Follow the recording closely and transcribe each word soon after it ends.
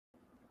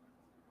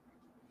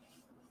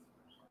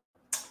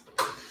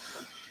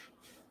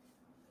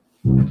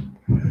What's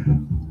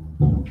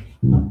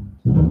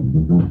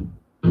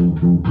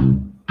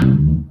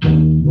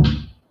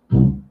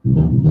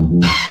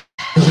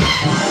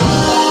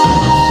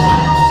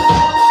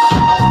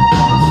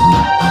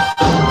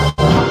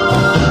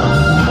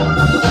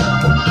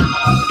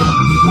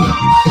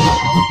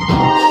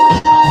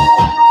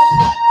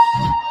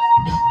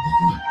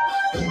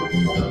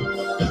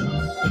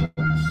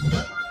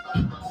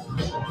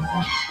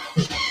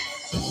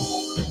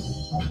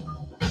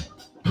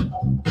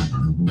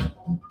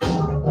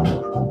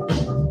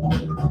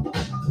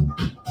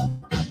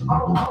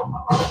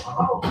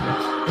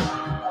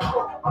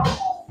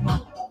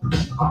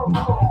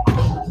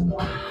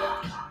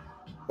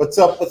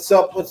up? What's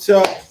up? What's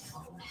up?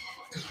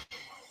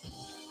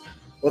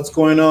 What's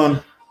going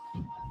on?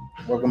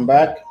 Welcome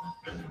back.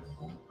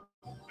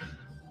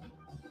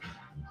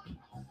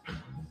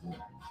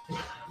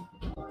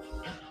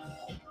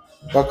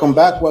 Welcome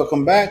back.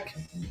 Welcome back.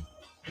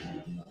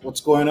 What's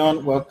going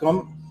on?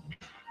 Welcome.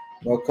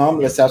 Welcome.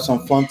 Let's have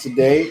some fun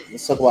today.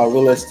 Let's talk about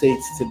real estate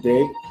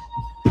today.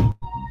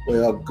 We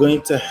are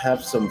going to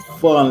have some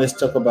fun. Let's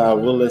talk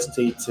about real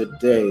estate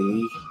today.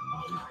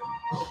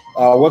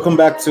 Welcome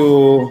back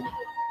to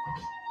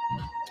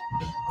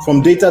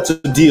From Data to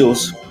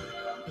Deals.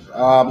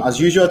 As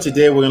usual,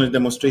 today we're going to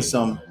demonstrate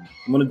I'm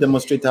going to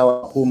demonstrate how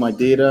I pull my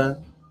data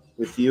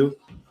with you.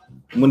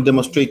 I'm going to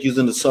demonstrate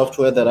using the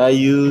software that I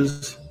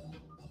use.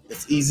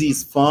 It's easy,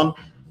 it's fun.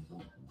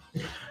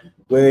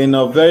 We're in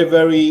a very,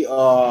 very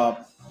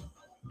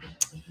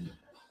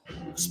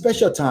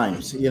special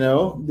times. You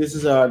know, this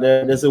is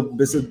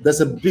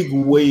there's a big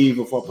wave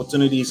of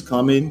opportunities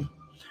coming,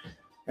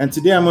 and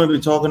today I'm going to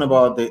be talking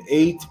about the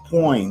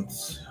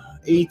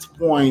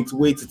 8-point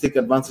way to take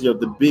advantage of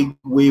the big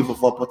wave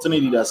of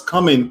opportunity that's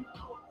coming.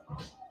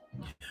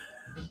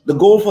 The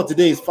goal for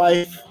today is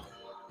 5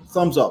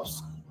 thumbs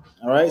ups.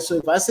 All right. So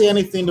if I say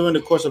anything during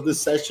the course of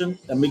this session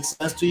that makes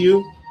sense to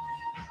you,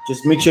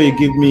 just make sure you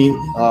give me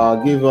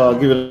give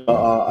it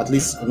at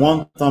least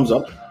 1 thumbs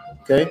up.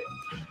 Okay.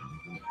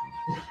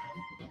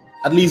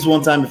 At least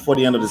one time before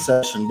the end of the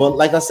session. But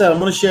like I said, I'm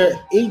going to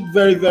share 8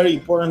 very, very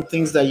important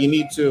things that you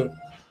need to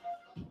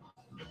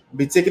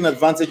be taking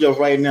advantage of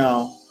right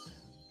now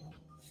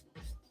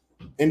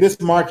in this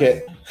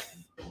market,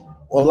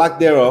 or lack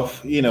thereof,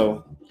 you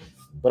know.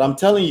 But I'm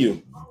telling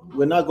you,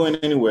 we're not going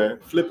anywhere.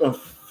 Flip and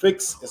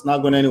fix is not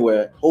going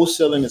anywhere.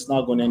 Wholesaling is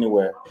not going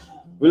anywhere.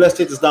 Real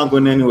estate is not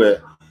going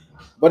anywhere.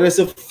 But there's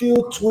a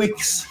few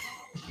tweaks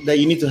that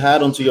you need to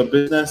add onto your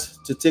business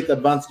to take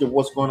advantage of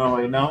what's going on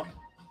right now.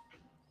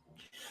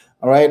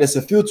 All right, there's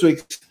a few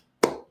tweaks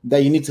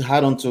that you need to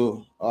add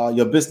onto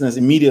your business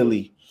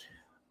immediately,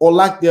 or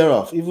lack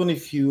thereof. Even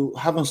if you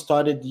haven't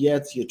started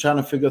yet, you're trying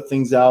to figure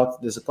things out,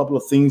 there's a couple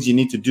of things you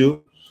need to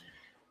do.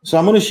 So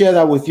I'm going to share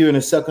that with you in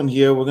a second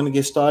here. We're going to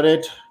get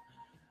started.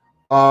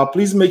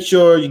 Please make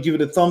sure you give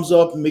it a thumbs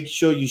up. Make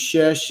sure you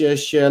share.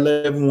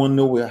 Let everyone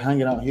know we're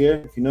hanging out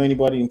here. If you know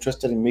anybody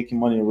interested in making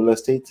money in real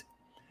estate,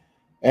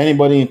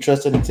 anybody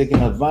interested in taking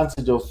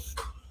advantage of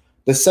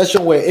the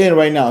session we're in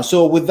right now.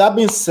 So with that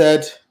being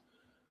said,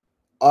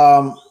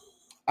 I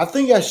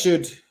think I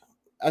should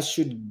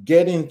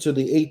get into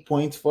the 8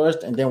 points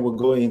first, and then we'll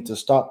go into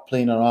start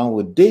playing around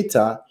with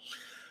data.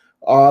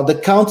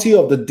 The county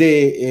of the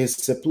day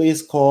is a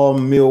place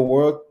called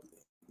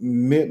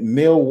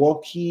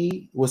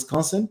Milwaukee,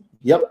 Wisconsin.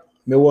 Yep,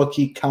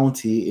 Milwaukee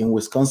County in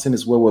Wisconsin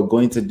is where we're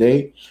going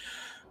today.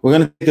 We're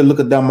going to take a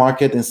look at that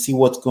market and see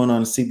what's going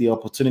on, see the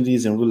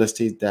opportunities in real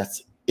estate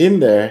that's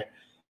in there,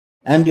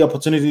 and the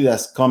opportunity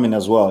that's coming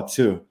as well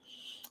too.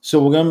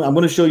 So I'm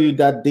going to show you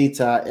that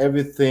data,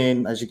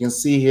 everything. As you can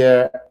see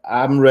here,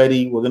 I'm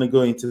ready. We're going to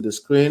go into the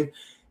screen,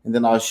 and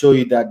then I'll show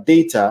you that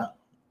data.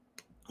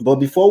 But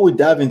before we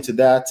dive into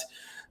that,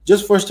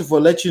 just first of all,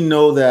 let you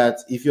know that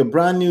if you're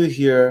brand new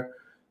here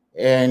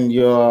and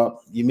you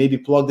may be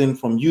plugged in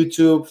from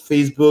YouTube,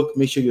 Facebook,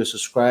 make sure you're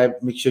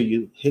subscribed. Make sure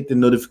you hit the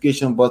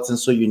notification button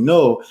so you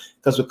know,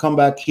 because we'll come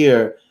back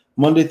here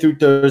Monday through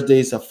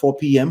Thursdays at 4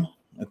 p.m.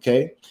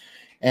 Okay.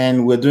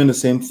 And we're doing the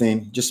same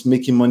thing, just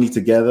making money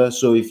together.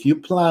 So if you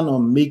plan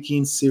on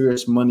making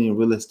serious money in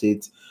real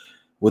estate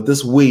with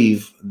this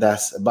wave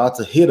that's about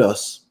to hit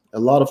us, a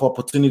lot of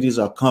opportunities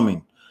are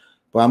coming.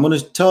 But I'm going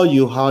to tell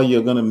you how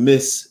you're going to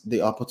miss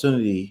the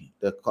opportunity.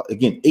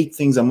 Again, 8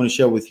 things I'm going to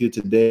share with you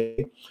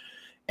today.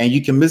 And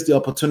you can miss the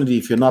opportunity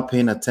if you're not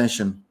paying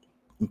attention.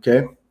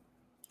 Okay.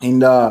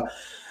 And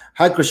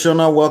hi,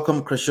 Krishna.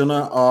 Welcome,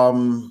 Krishna.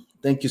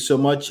 Thank you so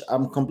much.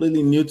 I'm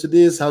completely new to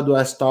this. How do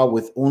I start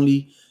with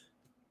only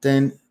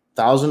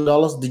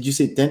 $10,000? Did you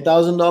say $10,000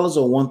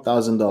 or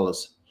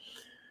 $1,000?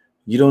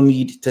 You don't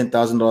need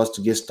 $10,000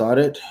 to get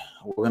started.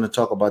 We're going to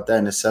talk about that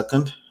in a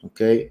second.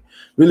 Okay.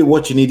 Really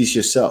what you need is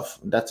yourself.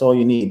 That's all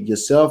you need,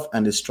 yourself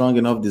and a strong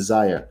enough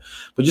desire.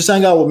 But just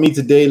hang out with me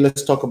today.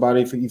 Let's talk about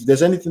it. If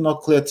there's anything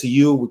not clear to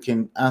you, we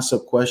can answer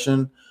a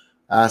question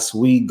as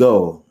we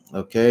go.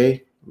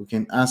 Okay. We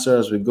can answer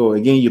as we go.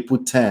 Again, you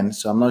put 10.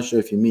 So I'm not sure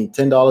if you mean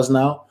 $10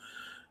 now.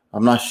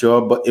 I'm not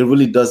sure, but it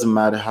really doesn't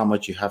matter how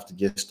much you have to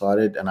get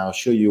started, and I'll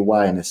show you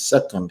why in a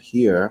second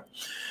here.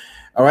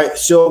 All right,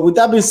 so with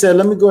that being said,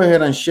 let me go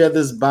ahead and share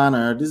this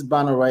banner. This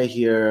banner right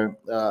here,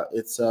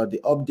 it's the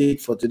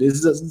update for today.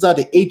 These are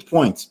the 8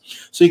 points.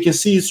 So you can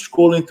see it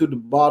scrolling to the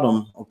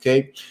bottom,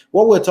 okay?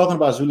 What we're talking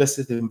about is real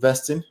estate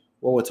investing.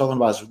 What we're talking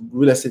about is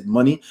real estate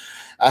money.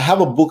 I have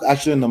a book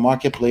actually in the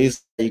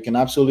marketplace that you can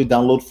absolutely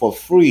download for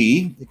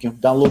free. You can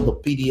download the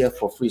PDF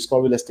for free. It's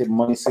called Real Estate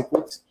Money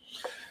Secrets,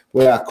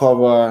 where I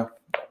cover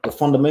the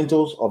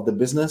fundamentals of the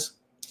business.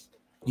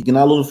 You can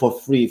download it for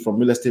free from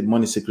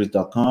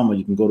realestatemoneysecrets.com, or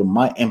you can go to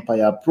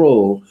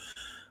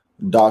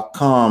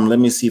myEmpirePRO.com. Let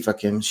me see if I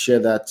can share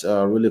that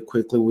really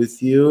quickly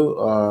with you.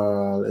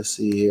 Let's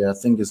see here. I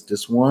think it's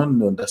this one.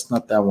 No, that's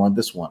not that one.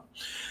 This one.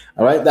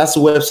 All right. That's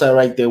the website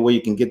right there where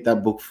you can get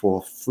that book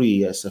for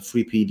free as a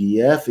free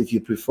PDF. If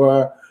you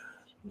prefer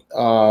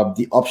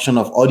the option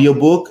of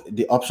audiobook,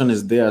 the option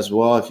is there as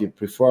well. If you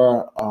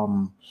prefer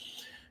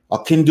a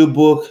Kindle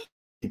book,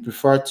 you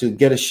prefer to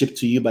get it shipped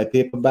to you by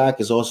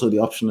paperback, is also the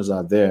options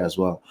are there as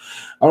well.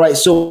 All right,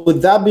 so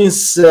with that being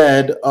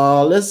said,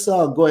 let's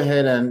go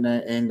ahead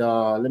and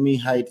let me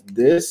hide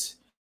this.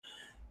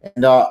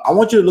 And I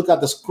want you to look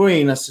at the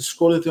screen as you're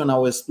scrolling through, and I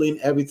will explain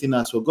everything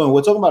as we're going.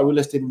 We're talking about real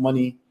estate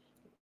money,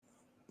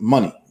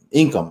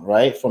 income,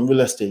 right, from real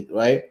estate,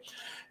 right?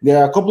 There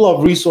are a couple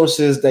of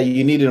resources that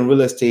you need in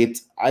real estate,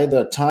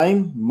 either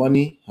time,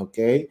 money,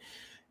 okay?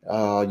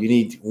 You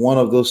need one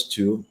of those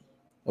two.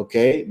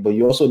 Okay, but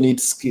you also need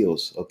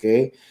skills,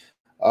 okay,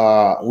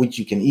 which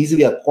you can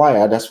easily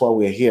acquire. That's why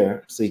we're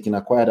here, so you can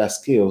acquire that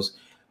skills.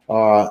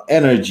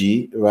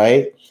 Energy,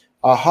 right?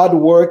 Hard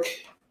work.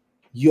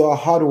 You're a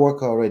hard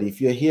worker already.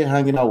 If you're here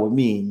hanging out with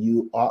me,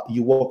 you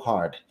work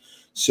hard.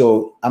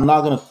 So I'm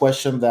not going to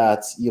question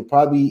that. You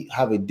probably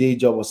have a day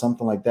job or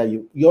something like that.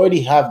 You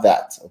already have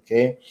that,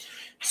 okay?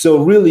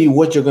 So really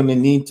what you're going to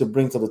need to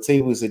bring to the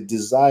table is a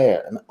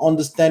desire, an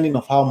understanding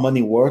of how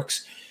money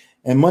works.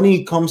 And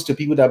money comes to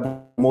people that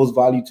bring the most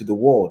value to the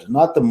world,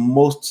 not the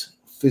most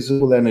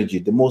physical energy,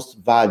 the most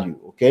value,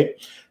 okay?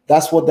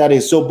 That's what that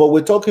is. So, but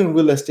we're talking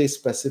real estate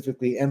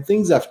specifically, and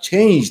things have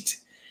changed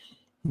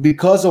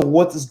because of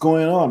what is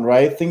going on,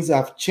 right? Things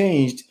have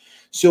changed.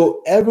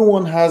 So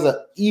everyone has an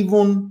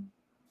even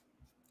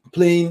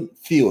playing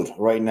field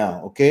right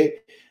now, okay?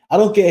 I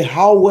don't care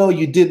how well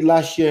you did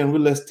last year in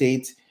real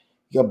estate,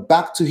 you're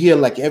back to here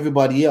like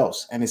everybody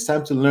else, and it's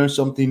time to learn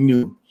something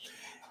new.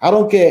 I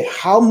don't care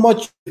how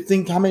much you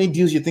think, how many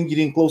deals you think you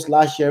didn't close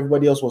last year,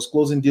 everybody else was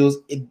closing deals.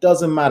 It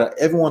doesn't matter.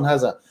 Everyone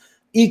has an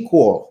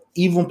even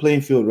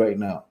playing field right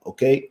now,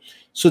 okay?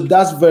 So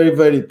that's very,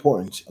 very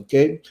important,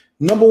 okay?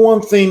 Number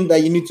one thing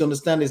that you need to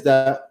understand is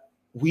that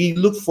we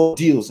look for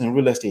deals in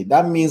real estate.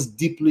 That means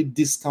deeply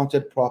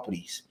discounted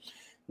properties.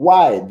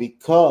 Why?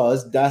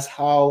 Because that's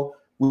how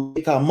we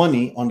make our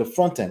money on the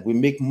front end. We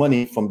make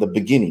money from the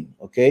beginning,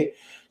 okay?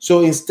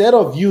 So instead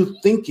of you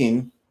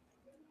thinking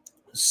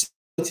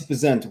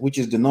 70%, which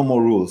is the normal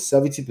rule,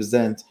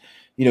 70%,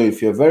 you know,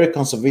 if you're very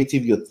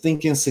conservative, you're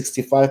thinking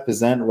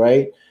 65%,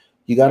 right?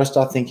 You got to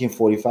start thinking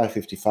 45,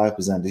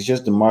 55%. It's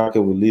just the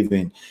market we live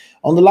in.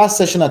 On the last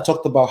session, I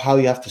talked about how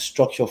you have to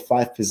structure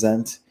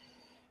 5%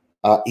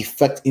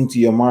 effect into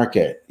your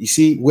market. You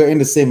see, we're in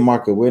the same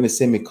market, we're in the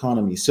same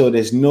economy. So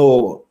there's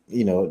no,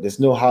 there's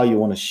no how you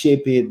want to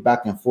shape it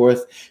back and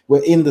forth.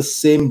 We're in the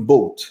same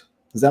boat.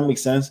 Does that make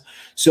sense?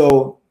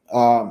 So,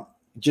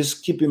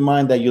 just keep in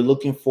mind that you're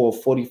looking for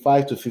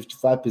 45 to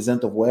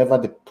 55% of whatever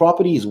the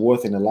property is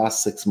worth in the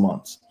last 6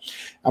 months.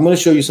 I'm going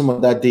to show you some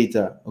of that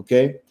data,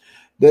 okay?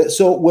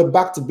 So we're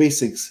back to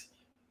basics.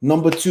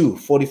 Number 2,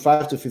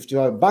 45 to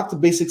 55. Back to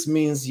basics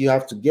means you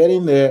have to get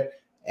in there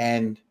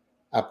and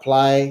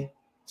apply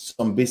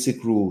some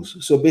basic rules.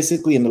 So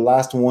basically in the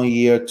last 1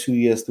 year, 2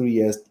 years, 3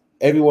 years,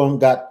 everyone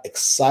got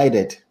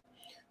excited.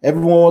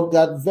 Everyone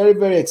got very,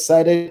 very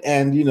excited,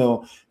 and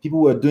people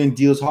were doing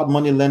deals, hard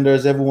money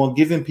lenders, everyone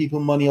giving people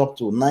money up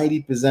to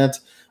 90%.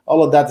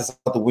 All of that is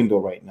out the window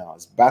right now.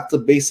 It's back to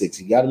basics.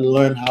 You got to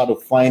learn how to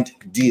find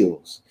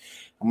deals.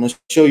 I'm going to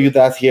show you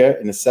that here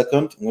in a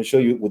second. I'm going to show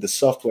you with the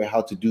software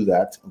how to do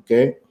that,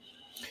 okay?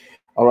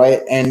 All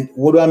right, and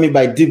what do I mean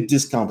by deep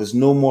discount? It's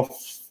no more,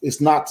 it's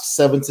not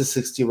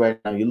 70-60 right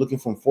now. You're looking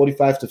from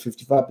 45 to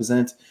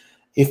 55%.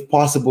 If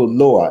possible,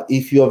 lower.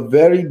 If you're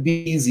very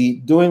busy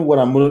doing what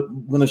I'm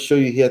going to show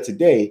you here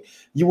today,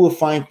 you will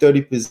find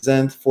 30%,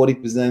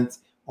 40%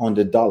 on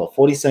the dollar,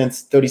 40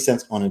 cents, 30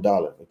 cents on a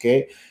dollar,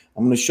 okay?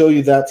 I'm going to show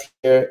you that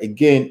here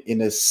again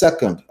in a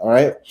second, all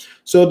right?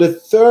 So the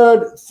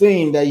third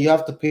thing that you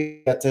have to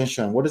pay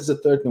attention, what is the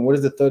third thing? What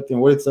is the third thing?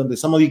 What is something?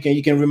 Some of you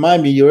can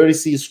remind me, you already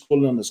see it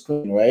scrolling on the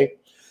screen, right?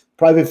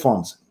 Private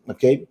funds,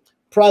 okay?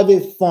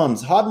 Private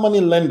funds, hard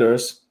money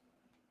lenders,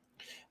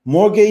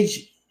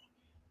 mortgage.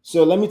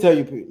 So let me tell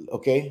you,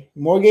 okay,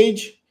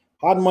 mortgage,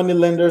 hard money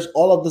lenders,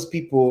 all of those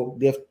people,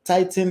 they have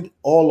tightened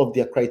all of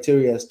their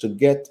criteria to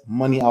get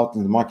money out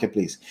in the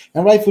marketplace.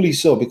 And rightfully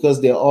so, because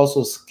they're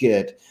also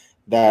scared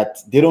that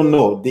they don't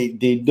know.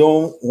 They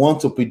don't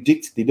want to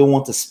predict. They don't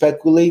want to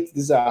speculate.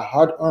 These are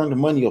hard-earned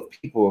money of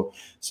people.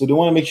 So they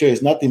want to make sure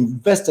it's not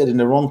invested in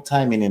the wrong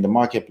timing in the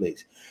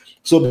marketplace.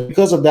 So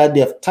because of that, they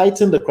have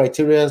tightened the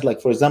criteria.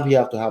 Like, for example, you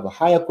have to have a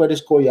higher credit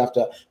score. You have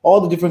to all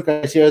the different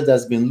criteria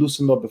that's been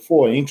loosened up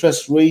before.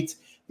 Interest rate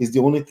is the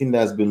only thing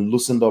that's been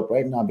loosened up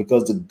right now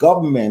because the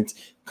government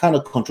kind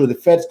of control, the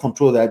Feds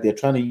control that. They're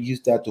trying to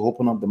use that to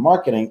open up the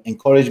market and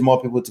encourage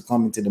more people to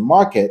come into the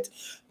market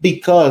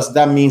because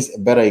that means a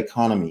better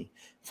economy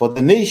for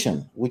the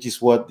nation, which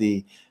is what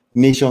the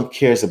nation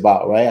cares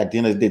about, right? At the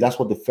end of the day, that's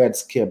what the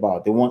Feds care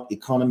about. They want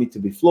economy to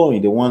be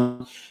flowing. They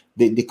want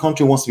the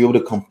country wants to be able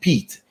to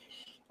compete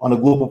on a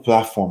global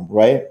platform,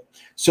 right?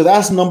 So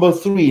that's number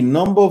 3.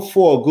 Number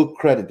 4, good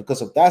credit.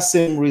 Because of that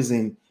same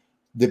reason,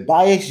 the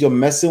buyers you're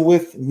messing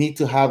with need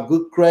to have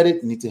good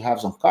credit, need to have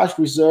some cash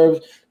reserves.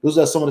 Those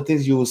are some of the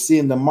things you will see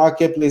in the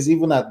marketplace.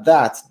 Even at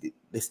that,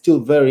 they're still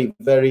very,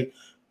 very,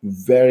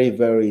 very,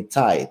 very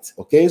tight.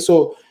 Okay,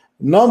 so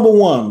number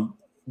 1,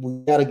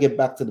 we got to get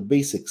back to the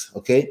basics.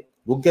 Okay,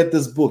 we'll get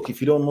this book.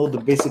 If you don't know the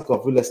basic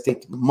of real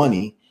estate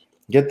money,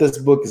 get this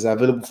book. It's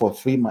available for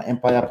free,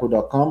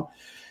 myEmpirePRO.com.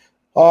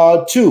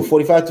 2,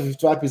 45 to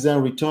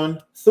 55% return.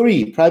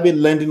 3, private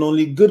lending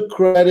only, good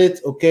credit.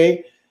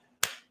 Okay.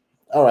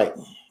 All right.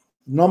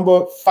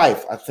 Number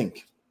 5, I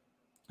think.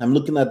 I'm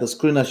looking at the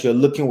screen as you're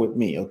looking with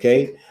me.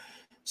 Okay.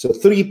 So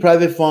 3,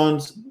 private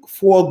funds.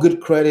 4, good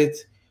credit.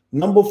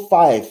 Number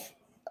 5,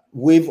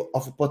 wave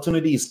of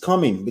opportunity is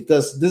coming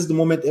because this is the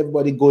moment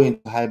everybody going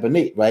to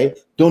hibernate, right?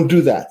 Don't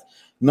do that.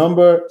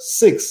 Number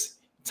 6,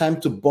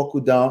 time to buckle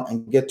down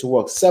and get to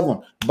work.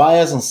 7,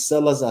 buyers and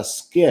sellers are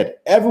scared.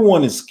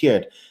 Everyone is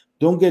scared.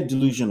 Don't get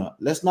delusional.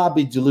 Let's not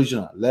be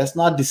delusional. Let's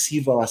not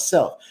deceive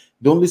ourselves.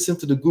 Don't listen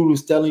to the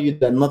gurus telling you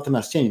that nothing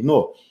has changed.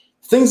 No,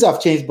 things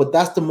have changed, but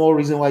that's the more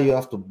reason why you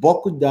have to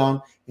buckle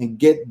down and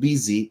get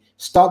busy.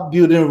 Start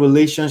building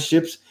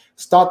relationships.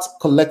 Start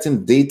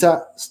collecting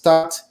data.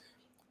 Start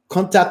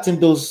contacting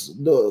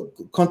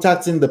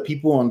the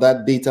people on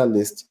that data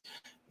list.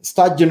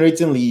 Start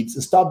generating leads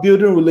and start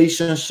building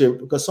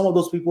relationship because some of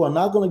those people are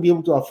not going to be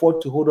able to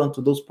afford to hold on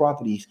to those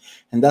properties.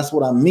 And that's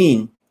what I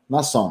mean.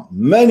 Not some.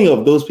 Many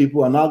of those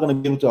people are not going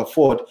to be able to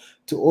afford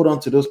to hold on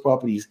to those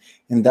properties.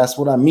 And that's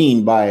what I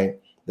mean by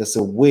there's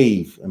a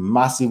wave, a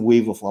massive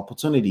wave of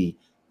opportunity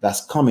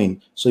that's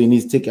coming. So you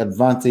need to take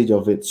advantage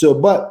of it. So,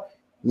 but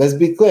let's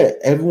be clear.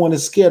 Everyone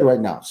is scared right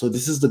now. So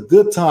this is the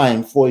good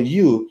time for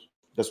you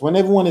because when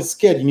everyone is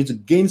scared, you need to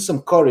gain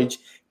some courage,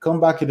 come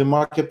back in the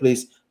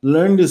marketplace,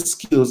 learn the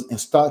skills and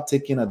start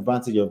taking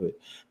advantage of it.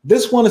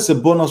 This one is a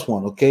bonus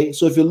one, okay?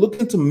 So if you're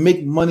looking to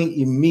make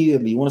money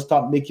immediately, you want to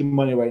start making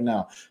money right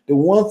now, the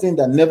one thing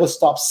that never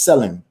stops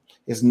selling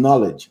is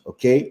knowledge,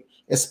 okay?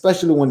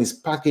 Especially when it's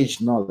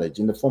packaged knowledge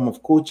in the form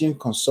of coaching,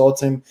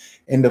 consulting,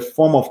 in the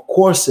form of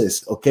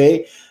courses,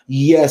 okay?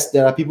 Yes,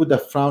 there are people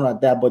that frown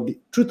at that, but the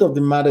truth of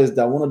the matter is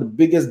that one of the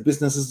biggest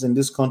businesses in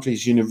this country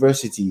is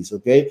universities,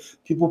 okay?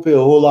 People pay a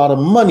whole lot of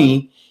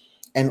money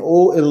and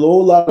owe a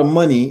whole lot of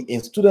money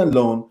in student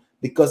loan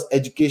because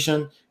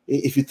education,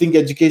 if you think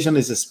education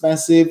is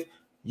expensive,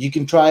 you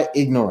can try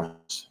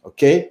ignorance,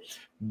 okay?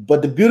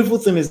 But the beautiful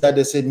thing is that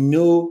there's a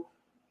new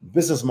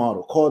business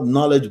model called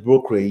knowledge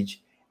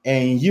brokerage,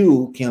 and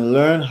you can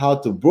learn how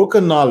to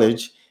broker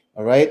knowledge,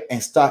 all right,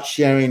 and start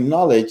sharing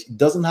knowledge. It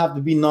doesn't have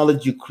to be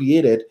knowledge you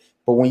created,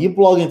 but when you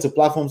plug into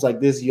platforms like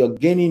this, you're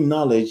gaining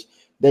knowledge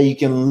that you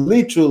can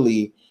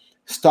literally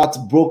start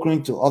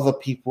brokering to other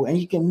people, and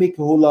you can make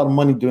a whole lot of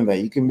money doing that.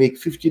 You can make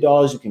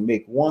 $50, you can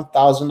make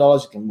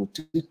 $1,000, you can make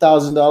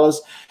 $2,000.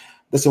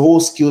 There's a whole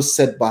skill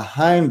set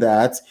behind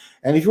that.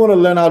 And if you want to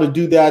learn how to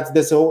do that,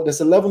 there's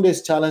 11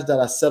 days challenge that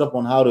I set up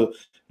on how to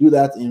do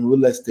that in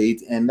real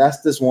estate. And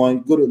that's this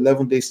one. Go to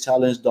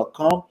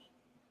 11dayschallenge.com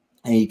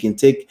and you can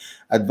take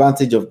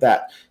advantage of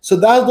that. So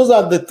those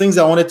are the things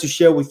I wanted to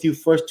share with you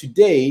first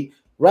today.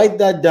 Write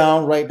that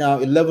down right now,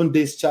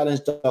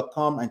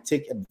 11dayschallenge.com, and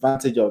take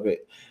advantage of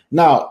it.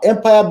 Now,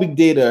 Empire Big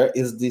Data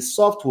is the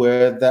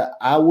software that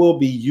I will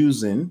be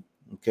using.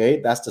 Okay,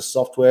 that's the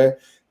software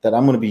that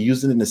I'm going to be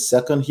using in a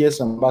second here.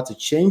 So I'm about to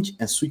change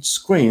and switch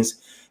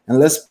screens, and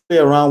let's play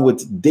around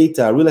with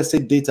data, real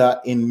estate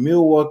data in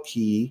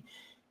Milwaukee,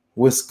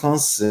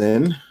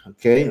 Wisconsin.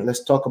 Okay,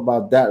 let's talk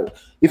about that.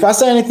 If I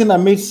say anything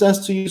that made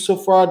sense to you so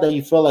far, that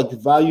you felt like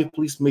value,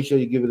 please make sure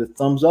you give it a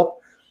thumbs up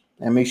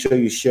and make sure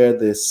you share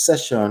this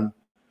session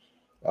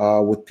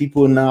with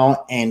people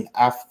now and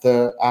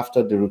after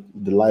the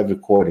live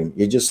recording.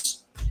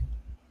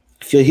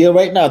 If you're here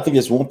right now, I think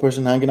there's one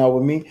person hanging out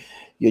with me.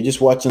 You're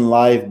just watching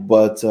live,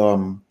 but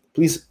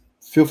please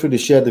feel free to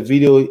share the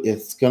video.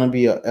 It's gonna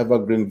be an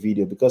evergreen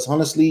video because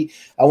honestly,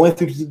 I went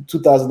through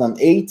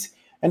 2008,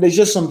 and there's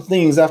just some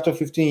things after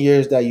 15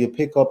 years that you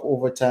pick up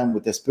over time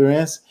with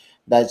experience.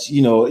 That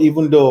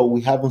even though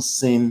we've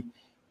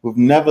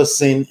never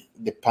seen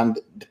the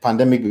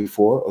pandemic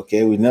before.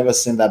 Okay, we've never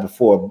seen that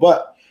before,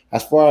 but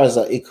as far as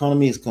the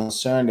economy is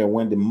concerned, and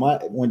when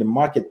the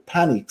market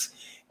panics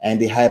and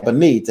they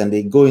hibernate and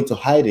they go into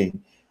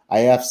hiding, I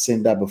have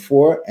seen that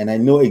before, and I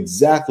know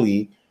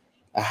exactly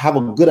I have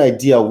a good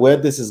idea where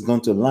this is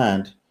going to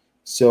land.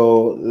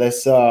 So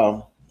let's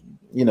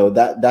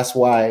that's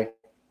why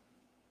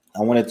I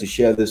wanted to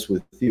share this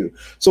with you.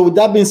 So with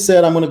that being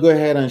said, I'm going to go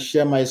ahead and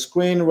share my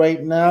screen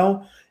right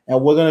now,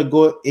 and we're going to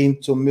go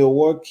into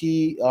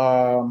Milwaukee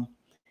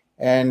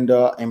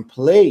and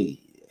play,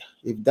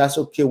 if that's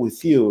okay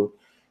with you.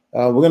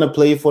 We're going to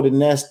play for the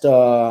next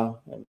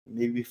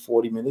maybe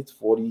 40 minutes,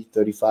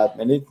 35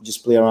 minutes.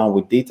 Just play around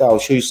with data. I'll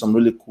show you some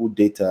really cool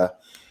data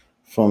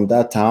from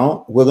that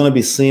town. We're going to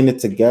be seeing it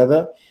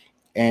together,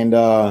 and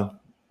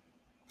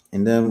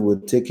then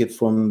we'll take it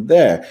from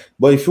there.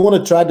 But if you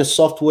want to try the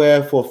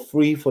software for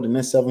free for the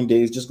next 7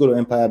 days, just go to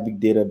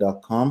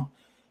empirepbigdata.com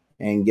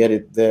and get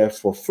it there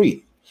for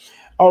free.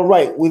 All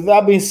right, with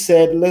that being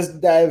said, let's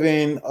dive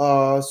in.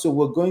 So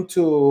we're going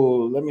to,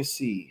 let me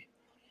see.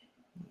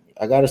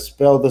 I got to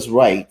spell this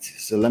right.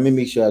 So let me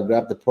make sure I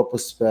grab the proper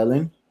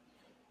spelling.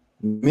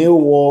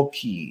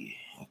 Milwaukee.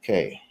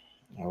 Okay.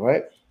 All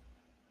right.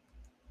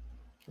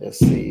 Let's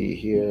see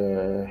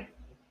here.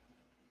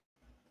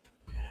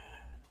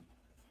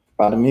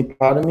 Pardon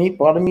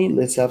me.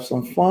 Let's have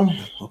some fun.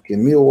 Okay,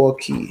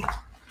 Milwaukee.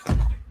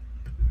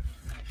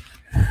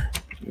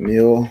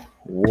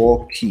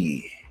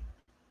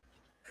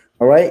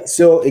 All right.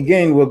 So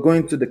again, we're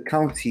going to the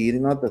county,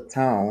 not the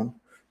town.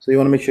 So you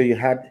want to make sure you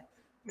had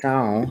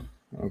town.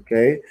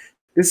 Okay.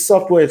 This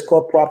software is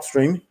called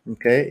PropStream.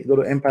 Okay. You go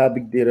to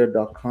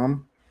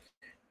empirebigdata.com.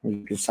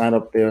 You can sign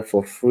up there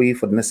for free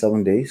for the next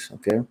 7 days.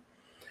 Okay.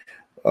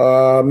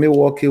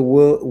 Milwaukee,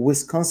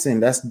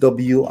 Wisconsin. That's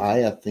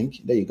WI, I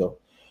think. There you go.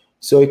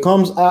 So it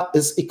comes up.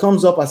 It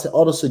comes up as an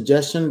auto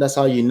suggestion. That's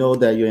how you know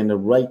that you're in the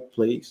right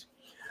place.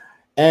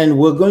 And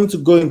we're going to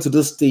go into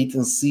the state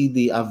and see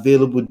the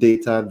available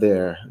data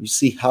there. You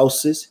see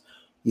houses.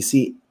 You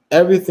see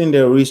everything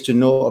there is to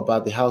know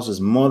about the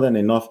houses. More than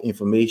enough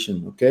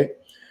information. Okay.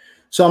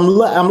 So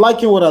I'm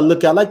liking what I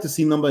look at. I like to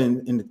see number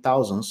in the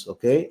thousands.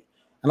 Okay.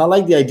 And I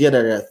like the idea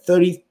that there are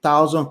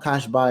 30,000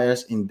 cash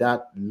buyers in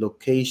that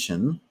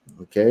location.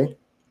 Okay.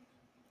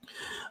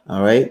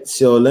 All right.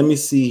 So let me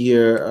see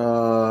here.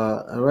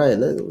 All right.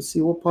 Let's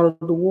see, what part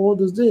of the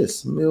world is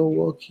this?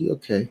 Milwaukee.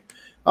 Okay.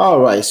 All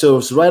right. So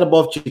it's right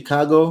above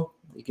Chicago.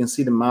 You can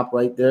see the map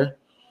right there.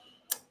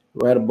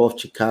 Right above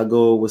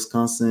Chicago,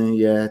 Wisconsin.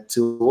 Yeah.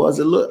 Towards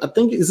it. Look, I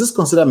think, is this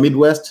considered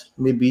Midwest?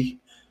 Maybe.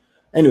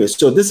 Anyway,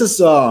 so this is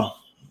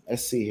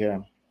let's see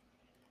here.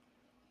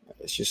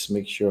 Let's just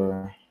make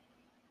sure.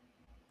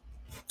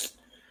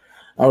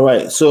 All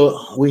right,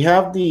 so we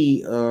have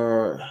the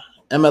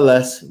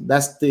MLS.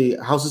 That's the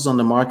houses on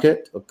the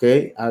market.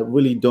 Okay, I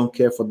really don't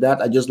care for that.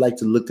 I just like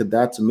to look at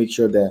that to make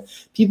sure that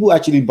people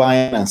actually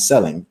buying and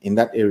selling in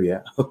that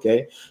area.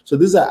 Okay, so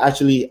these are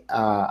actually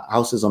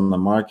houses on the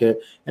market,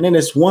 and then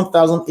there's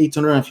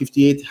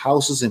 1,858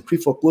 houses in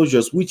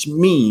pre-foreclosures, which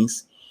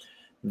means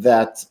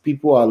that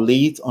people are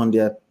late on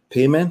their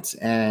payment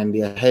and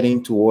they are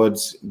heading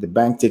towards the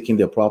bank taking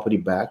their property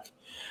back.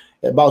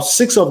 About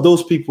 6 of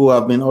those people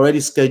have been already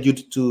scheduled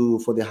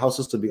for the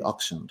houses to be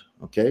auctioned.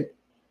 Okay.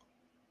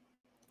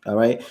 All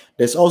right.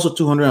 There's also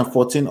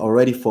 214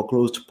 already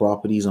foreclosed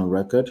properties on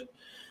record.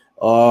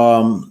 There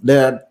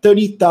are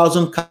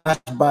 30,000 cash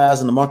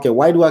buyers in the market.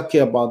 Why do I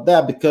care about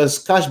that? Because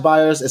cash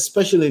buyers,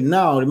 especially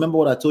now, remember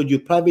what I told you,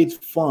 private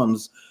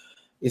funds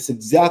is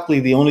exactly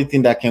the only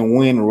thing that can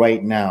win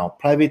right now.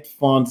 Private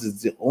funds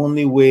is the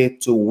only way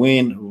to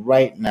win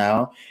right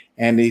now.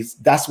 And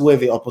that's where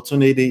the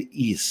opportunity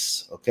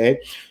is.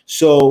 Okay.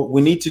 So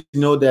we need to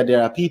know that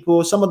there are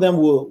people, some of them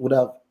would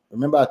have,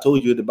 remember I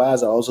told you the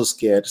buyers are also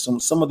scared.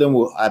 Some of them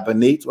will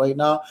hibernate right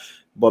now,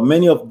 but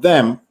many of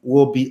them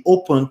will be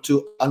open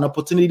to an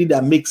opportunity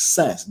that makes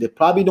sense. They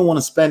probably don't want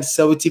to spend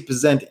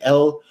 70%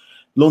 L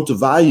loan to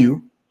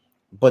value,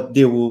 but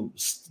they will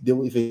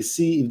if they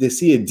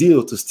see a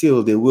deal to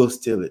steal, they will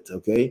steal it.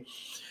 Okay.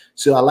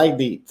 So I like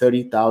the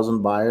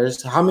 30,000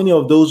 buyers. How many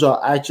of those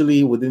are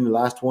actually within the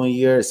last 1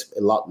 year? It's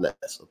a lot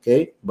less.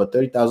 Okay. But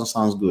 30,000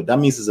 sounds good. That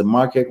means it's a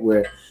market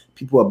where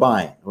people are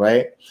buying,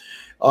 right?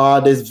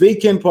 There's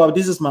vacant property.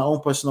 This is my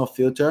own personal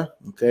filter.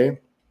 Okay.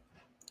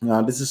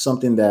 This is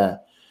something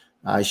that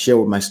I share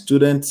with my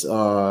students,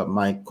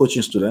 my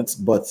coaching students,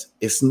 but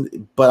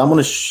I'm going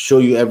to show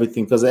you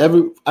everything, because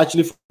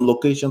actually from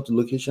location to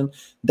location,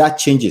 that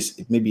changes.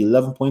 It may be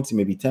 11 points, it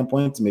may be 10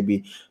 points, it may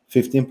be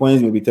 15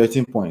 points, maybe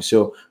 13 points.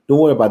 So don't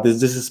worry about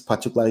this. This is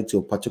particularly to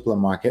a particular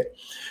market.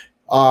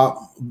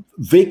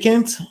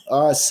 Vacant,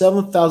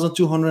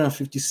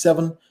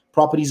 7,257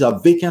 properties are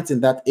vacant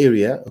in that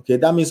area. Okay,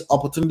 that means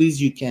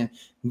opportunities you can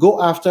go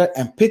after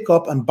and pick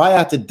up and buy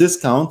at a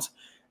discount,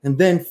 and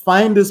then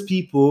find those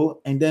people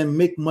and then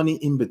make money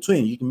in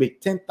between. You can make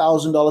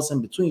 $10,000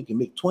 in between. You can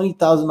make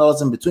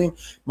 $20,000 in between.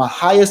 My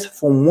highest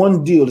from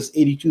one deal is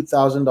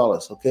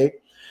 $82,000. Okay.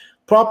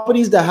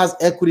 Properties that has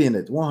equity in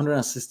it,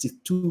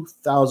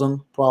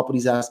 162,000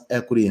 properties has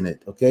equity in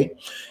it. Okay.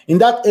 In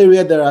that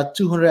area, there are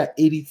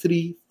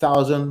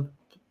 283,000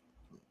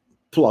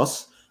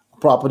 plus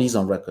properties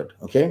on record.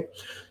 Okay,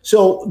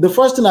 so the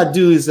first thing I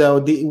do is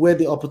where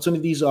the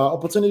opportunities are.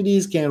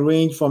 Opportunities can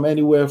range from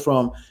anywhere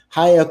from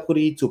high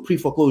equity to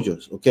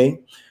pre-foreclosures. Okay,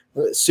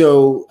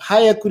 so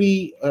high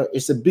equity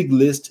is a big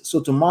list, so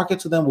to market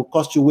to them will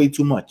cost you way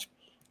too much.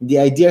 The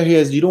idea here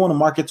is you don't want to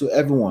market to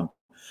everyone.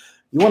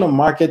 You want to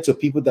market to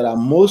people that are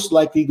most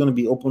likely going to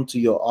be open to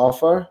your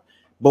offer,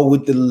 but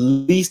with the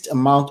least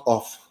amount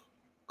of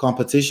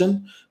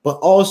competition, but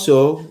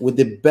also with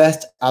the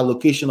best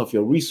allocation of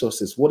your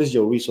resources. What is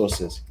your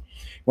resources?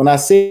 When I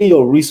say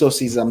your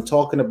resources, I'm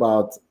talking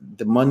about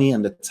the money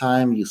and the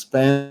time you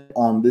spend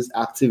on this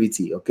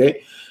activity,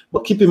 okay?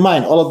 But keep in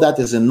mind, all of that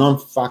is a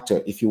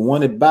non-factor. If you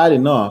want it bad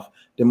enough,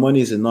 the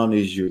money is a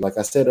non-issue. Like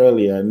I said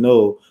earlier,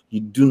 no,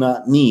 you do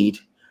not need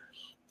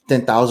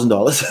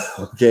 $10,000.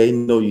 Okay,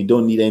 no, you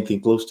don't need anything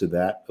close to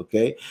that.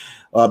 Okay,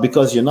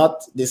 because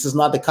this is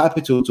not the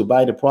capital to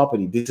buy the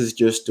property. This is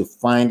just to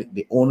find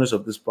the owners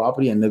of this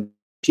property and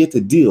negotiate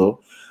a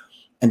deal,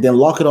 and then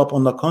lock it up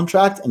on the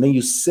contract, and then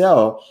you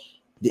sell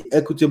the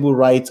equitable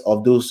rights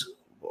of those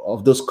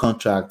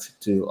contracts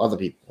to other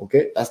people.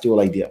 Okay, that's the whole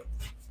idea.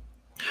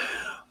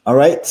 All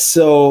right,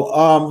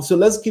 so so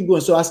let's keep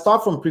going. So I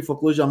start from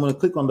pre-foreclosure. I'm going to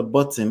click on the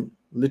button,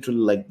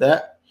 literally like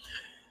that.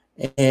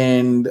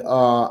 And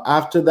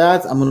after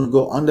that, I'm going to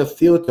go under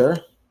filter.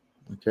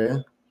 Okay.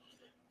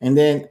 And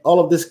then all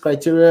of these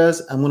criteria,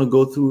 I'm going to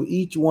go through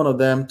each one of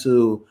them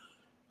to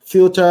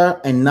filter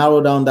and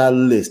narrow down that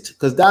list,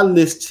 because that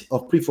list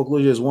of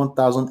pre-foreclosure is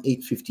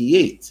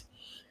 1,858.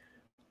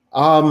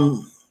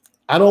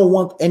 I don't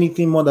want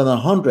anything more than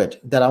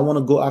 100 that I want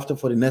to go after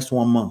for the next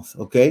 1 month.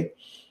 Okay.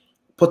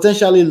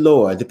 Potentially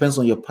lower, it depends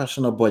on your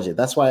personal budget.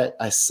 That's why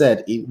I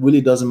said it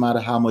really doesn't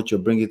matter how much you're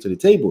bringing to the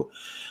table.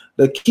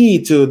 The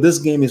key to this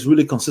game is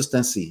really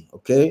consistency.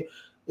 Okay,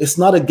 it's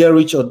not a get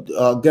rich or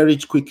get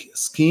rich quick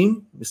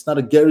scheme. It's not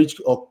a get rich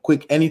or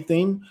quick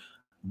anything,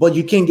 but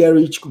you can get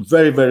rich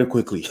very, very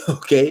quickly.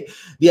 Okay,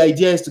 the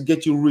idea is to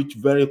get you rich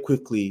very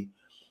quickly,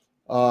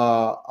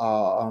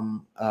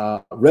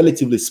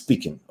 relatively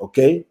speaking.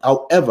 Okay,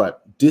 however,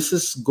 this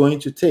is going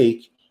to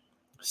take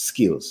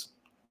skills.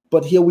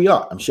 But here we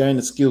are. I'm sharing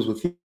the skills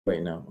with you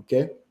right now.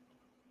 Okay.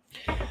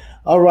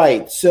 All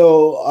right,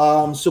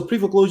 so so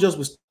pre-foreclosures,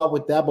 we start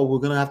with that, but we're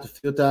gonna have to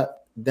filter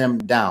them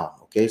down.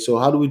 Okay, so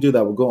how do we do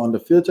that? We go under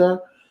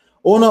filter,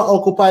 owner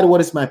occupied. What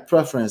is my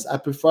preference? I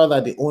prefer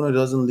that the owner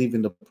doesn't live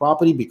in the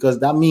property, because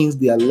that means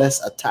they are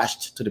less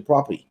attached to the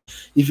property.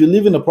 If you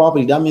live in the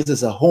property, that means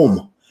it's a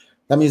home.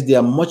 That means they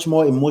are much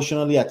more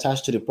emotionally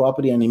attached to the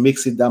property, and it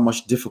makes it that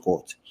much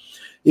difficult.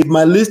 If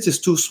my list is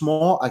too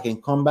small, I can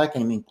come back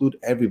and include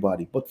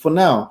everybody. But for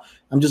now,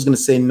 I'm just going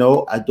to say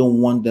no, I don't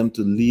want them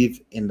to live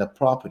in the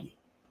property.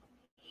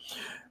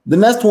 The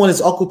next one is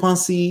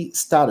occupancy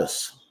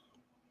status.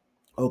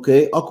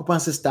 Okay,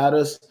 occupancy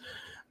status.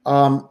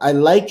 I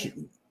like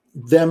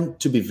them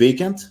to be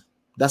vacant.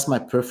 That's my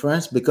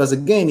preference, because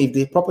again, if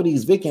the property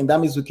is vacant, that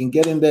means we can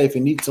get in there. If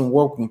it needs some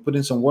work, we can put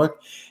in some work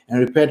and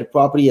repair the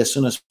property as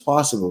soon as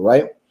possible,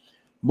 right?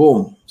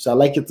 Boom. So I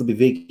like it to be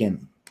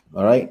vacant.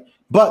 All right.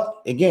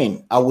 But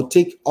again, I would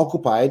take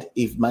occupied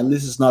if my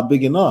list is not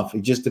big enough.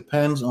 It just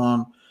depends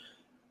on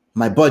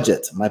my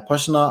budget, my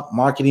personal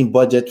marketing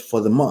budget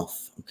for the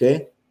month.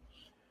 Okay.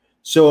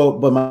 So,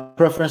 but my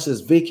preference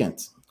is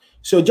vacant.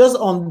 So just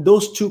on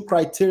those two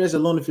criteria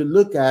alone, if you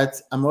look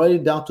at, I'm already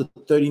down to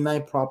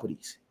 39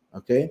 properties.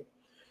 Okay.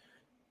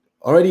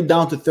 Already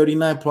down to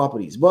 39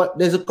 properties. But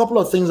there's a couple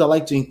of things I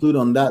like to include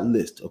on that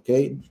list.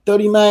 Okay.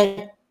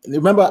 39.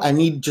 Remember, I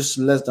need just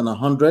less than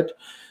 100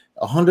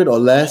 or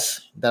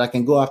less that I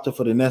can go after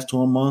for the next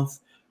 1 month,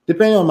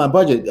 depending on my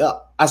budget,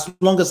 as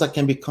long as I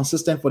can be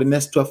consistent for the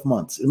next 12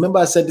 months. Remember,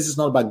 I said this is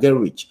not about get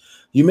rich.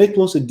 You may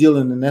close a deal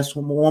in the next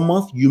 1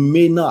 month, you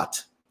may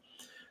not.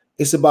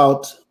 It's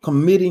about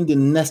committing the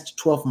next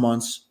 12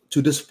 months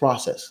to this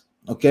process.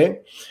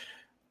 Okay,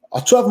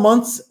 12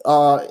 months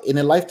in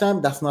a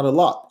lifetime, that's not a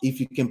lot.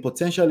 If you can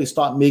potentially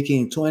start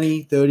making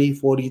 $20,000,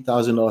 $30,000,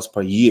 $40,000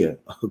 per year,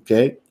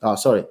 okay,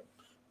 sorry,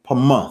 per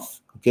month.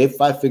 Okay,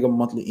 5-figure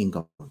monthly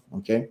income.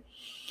 Okay.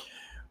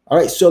 All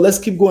right, so let's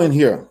keep going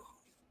here.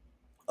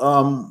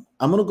 I'm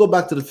gonna go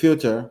back to the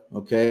filter.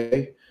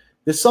 Okay,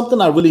 there's something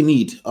I really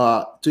need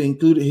to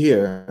include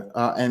here,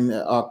 and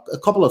a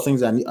couple of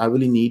things I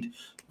really need.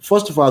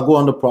 First of all, I go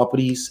under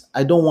properties.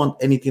 I don't want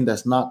anything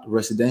that's not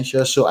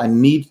residential, so I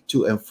need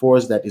to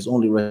enforce that it's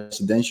only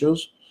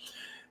residentials.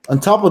 On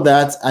top of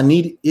that, I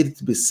need it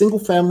to be single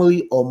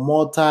family or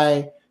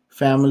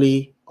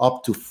multi-family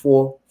up to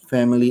 4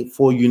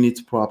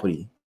 unit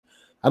property.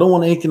 I don't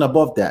want anything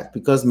above that,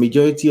 because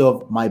majority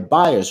of my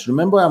buyers,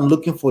 remember, I'm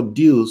looking for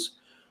deals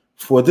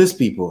for these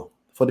people,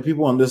 for the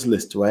people on this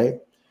list, right?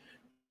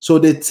 So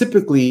they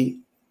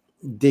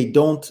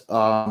don't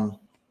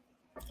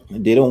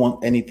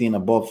want anything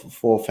above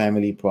 4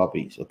 family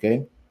properties.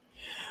 Okay.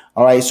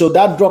 All right. So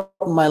that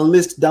dropped my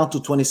list down to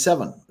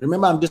 27.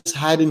 Remember, I'm just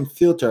hiding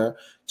filter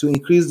to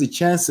increase the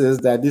chances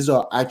that these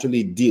are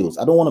actually deals.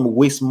 I don't want to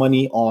waste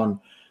money on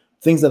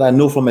things that I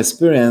know from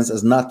experience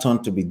has not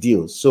turned to be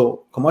deals.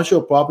 So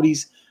commercial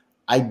properties,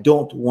 I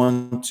don't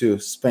want to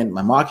spend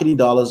my marketing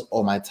dollars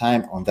or my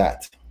time on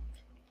that.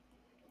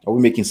 Are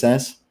we making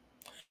sense?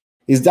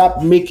 Is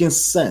that making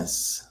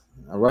sense?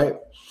 All right.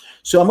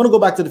 So I'm going to go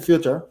back to the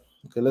filter.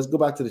 Okay, let's go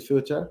back to the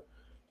filter.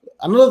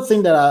 Another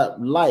thing that I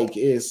like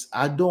is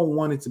I don't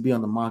want it to be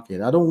on the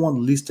market. I don't want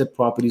listed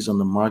properties on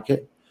the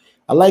market.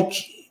 I like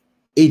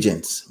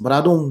agents, but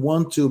I don't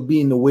want to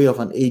be in the way of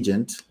an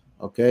agent.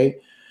 Okay.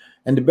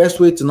 And the best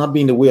way to not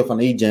be in the way of an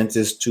agent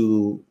is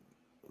to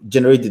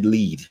generate the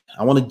lead.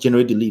 I want to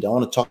generate the lead. I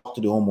want to talk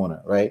to the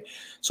homeowner, right?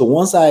 So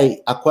once I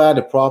acquire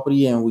the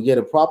property and we get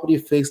a property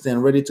fixed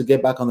and ready to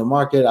get back on the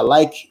market, I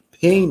like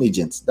paying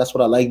agents. That's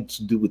what I like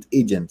to do with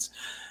agents.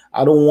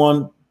 I don't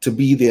want to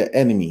be their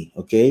enemy,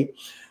 okay?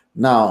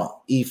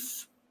 Now,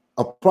 if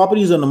a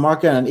property is on the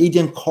market and an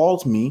agent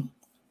calls me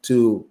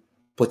to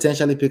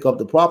potentially pick up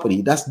the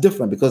property, that's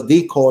different because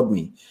they called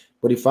me.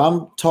 But if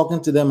I'm talking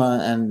to them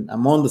and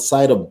I'm on the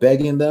side of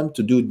begging them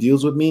to do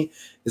deals with me,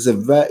 it's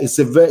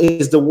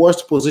the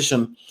worst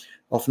position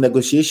of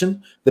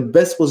negotiation. The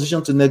best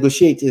position to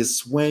negotiate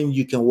is when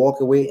you can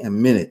walk away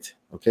and mean it,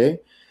 okay?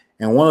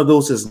 And one of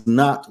those is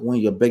not when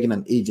you're begging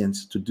an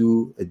agent to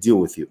do a deal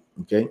with you,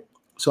 okay?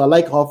 So I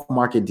like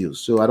off-market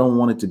deals, so I don't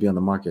want it to be on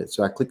the market.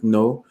 So I click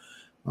no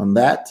on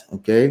that,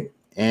 okay?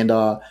 And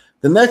the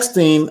next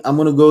thing I'm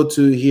going to go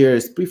to here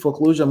is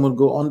pre-foreclosure. I'm going to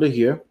go under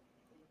here.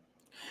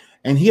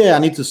 And here I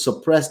need to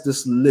suppress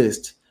this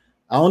list.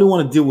 I only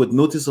want to deal with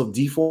notice of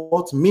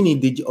default, meaning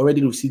they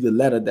already received a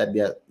letter that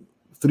they're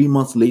 3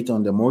 months late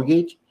on their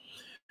mortgage,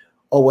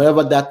 or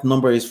whatever that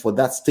number is for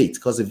that state,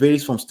 because it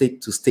varies from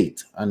state to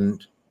state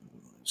and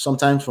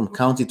sometimes from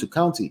county to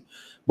county.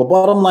 But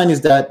bottom line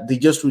is that they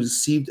just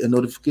received a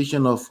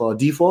notification of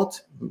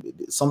default.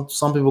 Some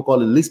people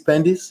call it list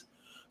pending.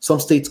 Some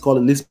states call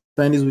it list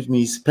pending, which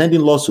means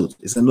pending lawsuit.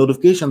 It's a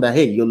notification that,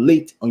 hey, you're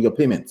late on your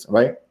payments,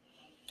 right?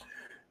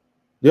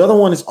 The other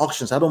one is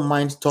auctions. I don't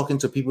mind talking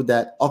to people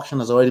that auction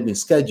has already been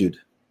scheduled.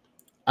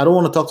 I don't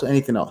want to talk to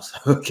anything else,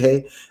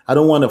 okay? I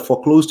don't want a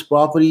foreclosed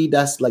property.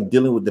 That's like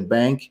dealing with the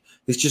bank.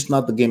 It's just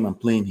not the game I'm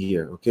playing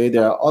here, okay?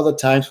 There are other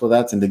times for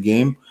that in the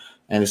game,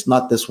 and it's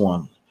not this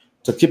one.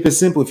 To keep it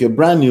simple, if you're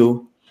brand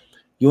new,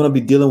 you want to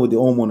be dealing with the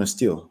homeowner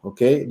still,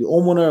 okay? The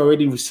homeowner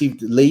already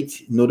received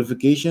late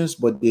notifications,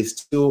 but they're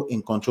still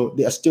in control.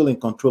 They are still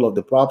in control of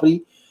the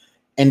property.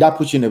 And that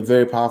puts you in a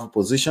very powerful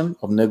position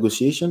of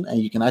negotiation,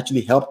 and you can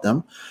actually help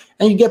them,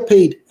 and you get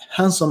paid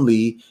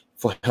handsomely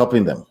for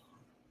helping them.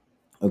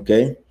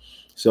 Okay,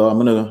 so I'm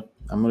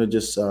gonna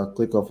just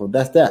click off of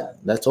that.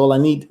 That's all I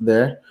need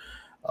there.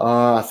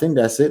 I think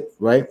that's it,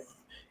 right?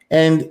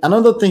 And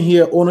another thing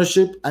here,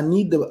 ownership.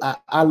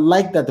 I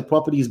like that the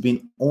property has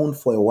been owned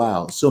for a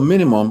while. So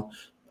minimum,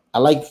 I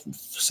like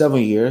 7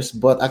 years,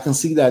 but I can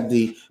see that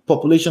the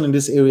population in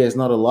this area is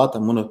not a lot.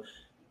 I'm gonna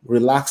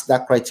relax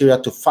that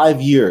criteria to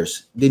 5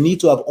 years. They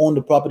need to have owned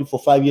the property for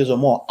 5 years or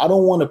more. I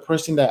don't want a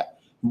person that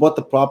bought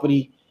the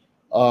property.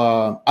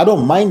 I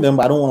don't mind them,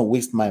 but I don't want to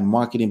waste my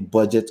marketing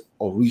budget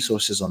or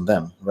resources on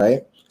them,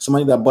 right?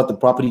 Somebody that bought the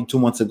property 2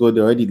 months ago,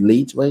 they're already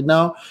late right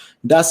now.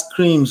 That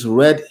screams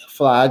red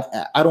flag.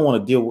 I don't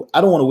want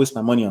to waste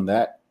my money on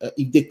that.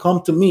 If they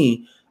come to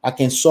me, I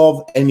can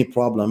solve any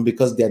problem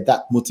because they're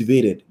that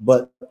motivated.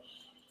 But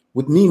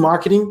with me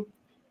marketing,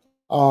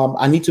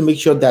 I need to make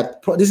sure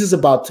that this is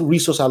about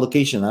resource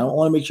allocation. I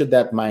want to make sure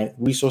that my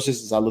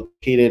resources is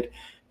allocated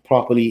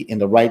properly in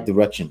the right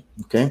direction.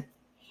 Okay,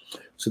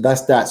 so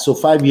that's that. So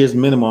 5 years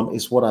minimum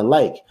is what I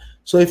like.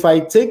 So if I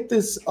take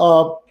this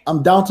up,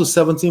 I'm down to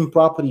 17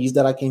 properties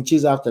that I can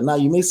chase after. Now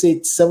you may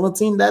say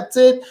 17, that's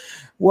it.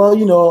 Well,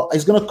 you know,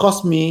 it's going to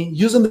cost me,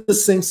 using the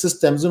same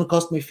system, it's going to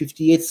cost me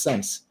 58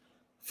 cents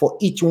for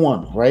each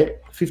one, right?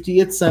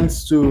 58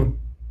 cents to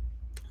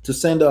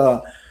send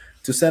a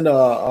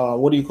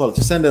what do you call it,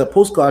 to send a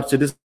postcard to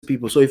these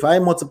people. So if I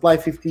multiply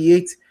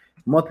 58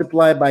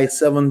 multiply by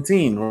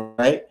 17,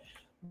 right,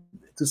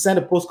 to send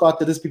a postcard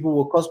to these people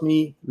will cost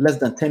me less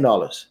than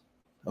 $10.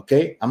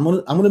 Okay, I'm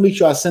gonna make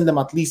sure I send them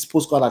at least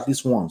postcard at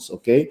least once.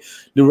 Okay,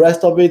 the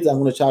rest of it I'm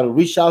gonna try to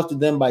reach out to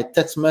them by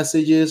text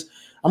messages.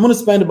 I'm gonna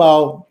spend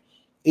about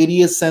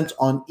 88 cents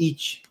on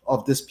each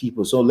of these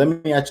people. So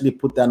let me actually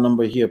put that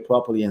number here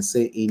properly and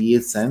say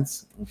 88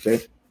 cents. Okay,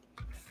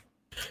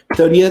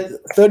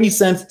 30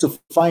 cents to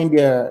find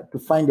their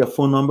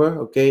phone number.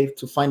 Okay,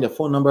 to find their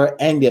phone number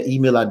and their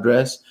email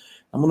address.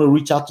 I'm going to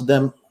reach out to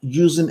them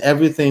using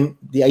everything.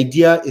 The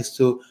idea is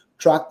to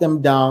track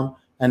them down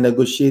and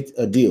negotiate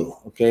a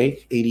deal.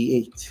 Okay,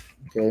 88.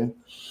 Okay,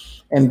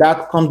 and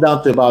that comes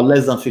down to about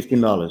less than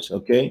 $15.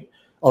 Okay,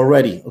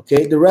 already.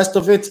 Okay, the rest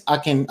of it,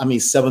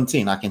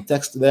 17. I can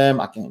text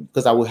them.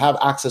 Because I will have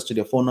access to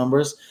their phone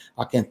numbers.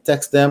 I can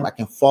text them. I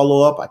can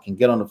follow up. I can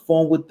get on the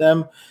phone with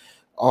them.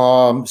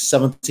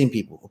 17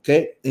 people,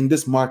 okay, in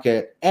this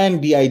market.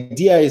 And the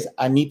idea is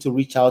I need to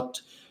reach out.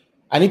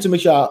 I need to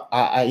make sure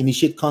I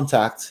initiate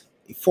contact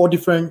 4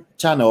 different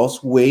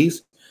channels,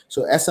 ways.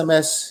 So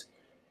SMS,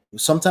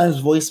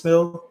 sometimes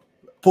voicemail,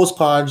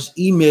 postcards,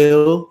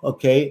 email,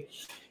 okay,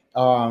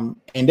 and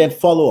then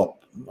follow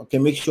up. Okay,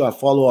 make sure I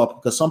follow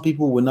up, because some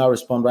people will not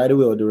respond right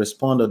away, or they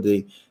respond or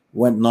they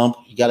went numb.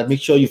 You got to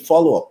make sure you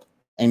follow up.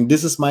 And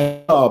this is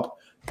my job,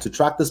 to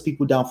track these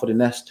people down for the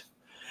next.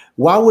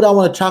 Why would I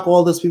want to track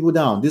all those people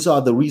down? These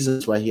are the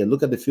reasons right here.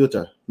 Look at the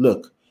filter.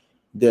 Look,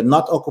 they're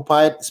not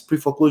occupied, it's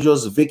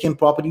pre-foreclosures, vacant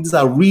property. These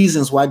are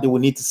reasons why they will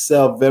need to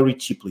sell very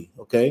cheaply.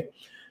 Okay.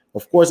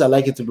 Of course, I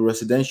like it to be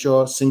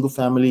residential, single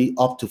family,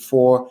 up to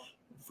 4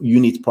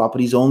 unit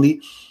properties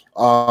only.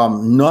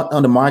 Not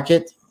on the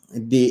market.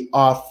 They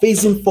are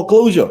facing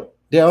foreclosure.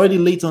 They're already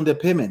late on their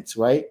payments,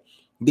 right?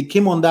 They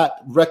came on that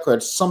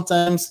record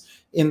sometimes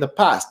in the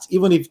past,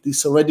 even if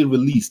it's already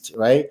released,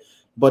 right?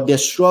 But they're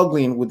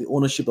struggling with the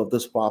ownership of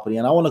this property,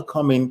 and I want to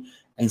come in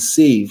and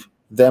save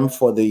them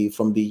from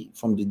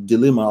the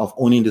dilemma of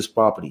owning this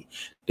property.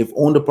 They've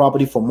owned the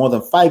property for more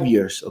than 5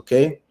 years,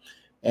 okay?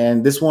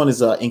 And this one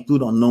is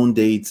include unknown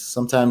dates.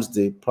 Sometimes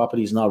the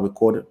property is not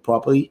recorded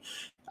properly.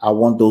 I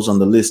want those on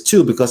the list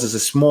too, because it's a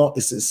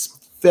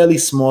fairly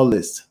small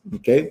list,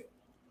 okay?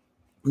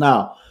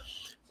 Now,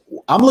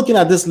 I'm looking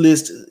at this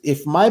list.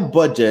 If my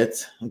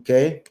budget,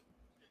 okay,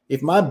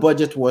 if my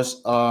budget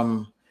was,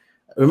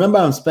 remember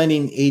I'm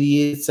spending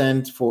 88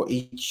 cents for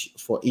each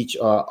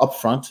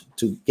upfront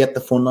to get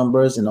the phone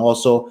numbers and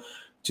also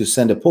to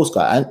send a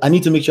postcard. I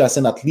need to make sure I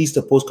send at least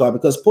a postcard,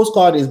 because the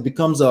postcard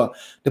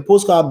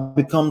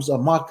becomes a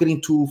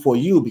marketing tool for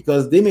you,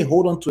 because they may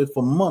hold on to it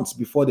for months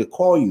before they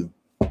call you.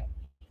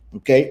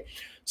 Okay,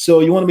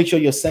 so you want to make sure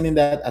you're sending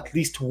that at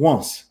least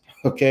once.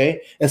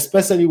 Okay,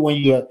 especially when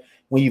you've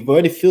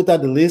already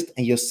filtered the list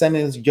and you're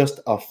sending just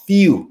a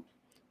few.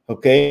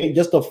 Okay,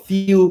 just a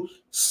few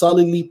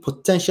solidly,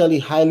 potentially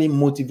highly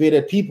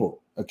motivated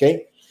people.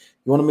 Okay,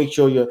 you want to make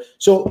sure you're.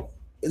 So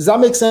does that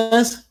make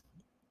sense?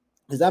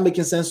 Is that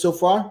making sense so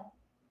far?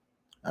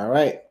 All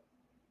right.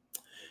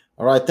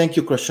 All right. Thank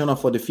you, Krishna,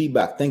 for the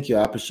feedback. Thank you.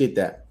 I appreciate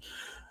that.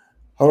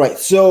 All right.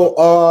 So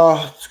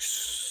all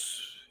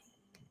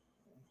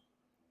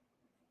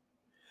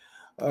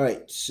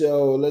right.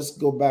 So let's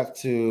go back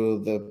to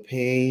the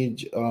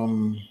page.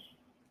 All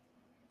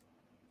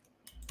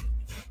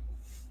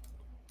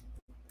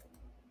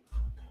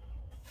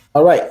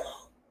right.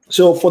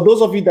 So for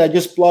those of you that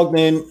just plugged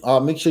in,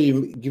 make sure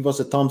you give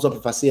us a thumbs up.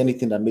 If I see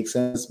anything that makes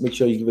sense, make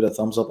sure you give it a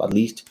thumbs up at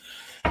least.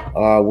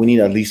 We need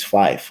at least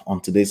 5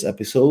 on today's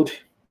episode.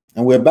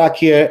 And we're back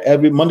here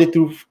every Monday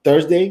through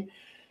Thursday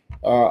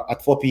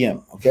at 4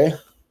 p.m. Okay.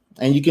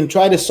 And you can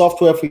try the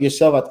software for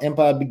yourself at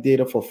Empire Big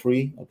Data for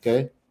free.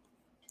 Okay.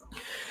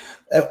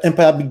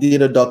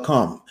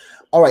 EmpireBigData.com.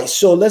 All right,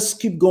 so let's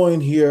keep going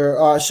here.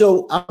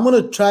 So I'm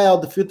going to try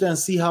out the filter and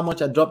see how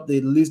much I drop the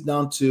list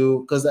down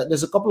to, because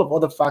there's a couple of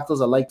other factors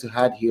I like to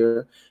add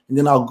here, and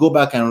then I'll go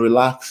back and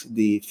relax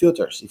the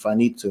filters if I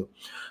need to.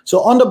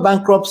 So under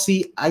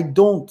bankruptcy, I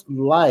don't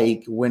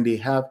like when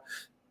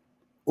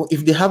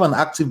if they have an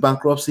active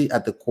bankruptcy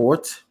at the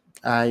court.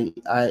 I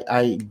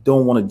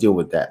don't want to deal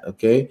with that.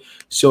 Okay,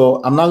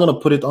 so I'm not going to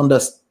put it under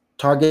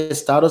target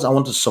status. I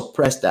want to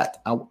suppress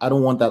that. I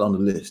don't want that on the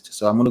list.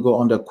 So I'm going to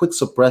go under quick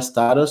suppress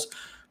status.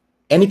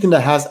 Anything that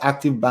has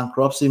active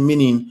bankruptcy,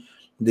 meaning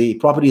the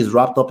property is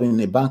wrapped up in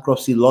a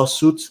bankruptcy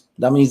lawsuit,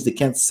 that means they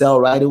can't sell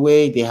right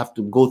away. They have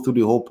to go through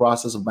the whole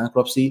process of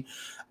bankruptcy.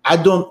 I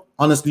don't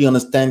honestly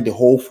understand the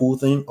whole full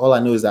thing. All I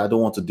know is that I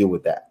don't want to deal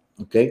with that.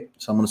 Okay,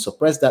 so I'm going to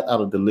suppress that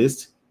out of the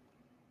list.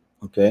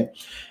 Okay,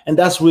 and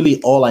that's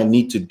really all I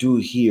need to do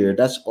here.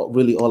 That's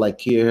really all I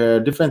care.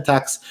 Different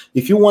tax.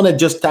 If you want to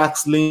just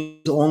tax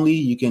liens only,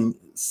 you can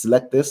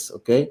select this.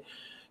 Okay,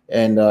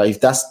 and if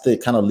that's the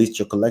kind of list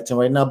you're collecting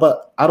right now,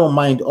 but I don't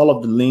mind. All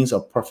of the liens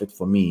are perfect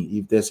for me.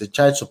 If there's a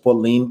child support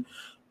lien,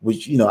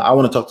 which I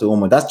want to talk to the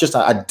woman, that's just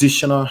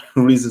additional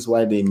reasons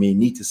why they may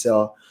need to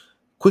sell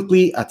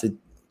quickly at a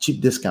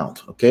cheap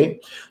discount. Okay,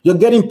 you're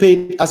getting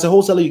paid as a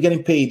wholesaler. You're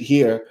getting paid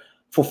here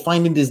for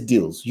finding these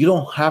deals. You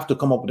don't have to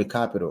come up with the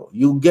capital.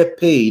 You get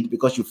paid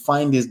because you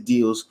find these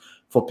deals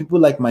for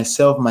people like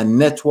myself, my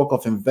network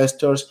of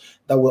investors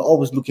that were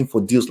always looking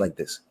for deals like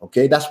this.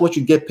 Okay, that's what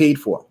you get paid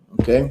for.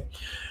 Okay,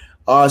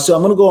 so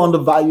I'm going to go on the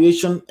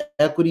valuation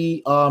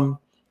equity.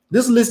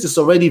 This list is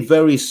already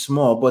very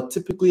small, but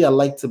typically I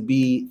like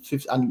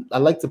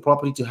the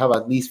property to have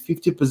at least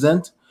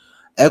 50%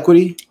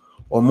 equity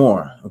or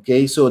more.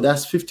 Okay, so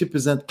that's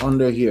 50%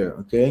 under here.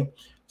 Okay,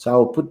 so I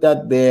will put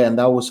that there, and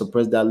that will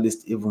suppress that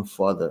list even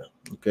further.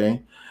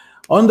 Okay,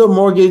 under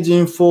mortgage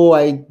info,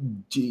 I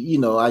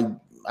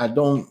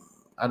don't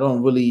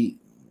really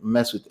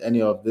mess with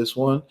any of this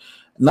one.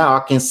 Now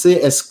I can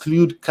say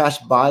exclude cash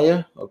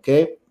buyer.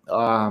 Okay,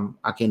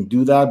 I can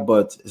do that,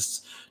 but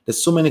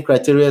there's so many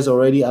criteria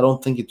already. I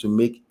don't think it will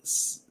make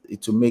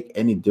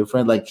any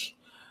difference. Like,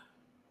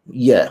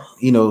 yeah,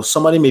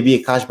 somebody may be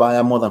a cash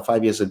buyer more than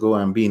 5 years ago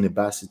and be in a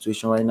bad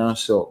situation right now.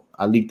 So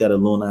I'll leave that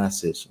alone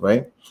as is,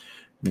 right?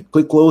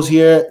 Quick close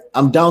here.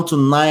 I'm down to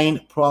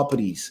 9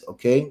 properties.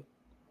 Okay,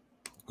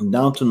 I'm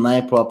down to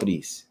 9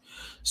 properties.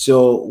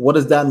 So what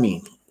does that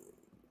mean?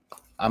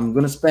 I'm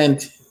gonna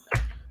spend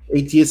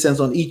 88 cents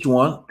on each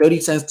one,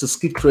 30 cents to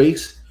skip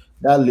trace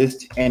that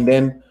list, and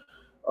then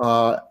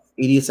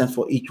 88 cents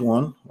for each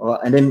one,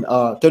 and then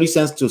 30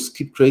 cents to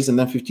skip trace, and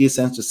then 58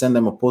 cents to send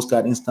them a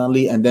postcard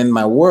instantly. And then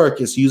my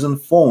work is using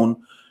phone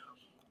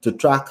to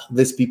track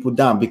these people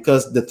down,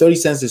 because the 30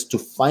 cents is to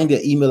find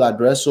their email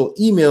address. So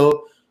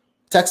email,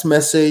 text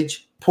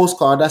message,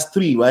 postcard, that's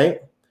 3,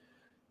 right?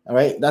 All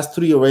right, that's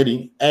 3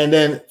 already. And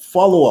then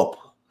follow up.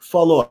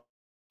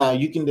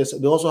 You can they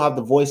also have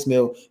the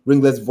voicemail,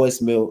 ringless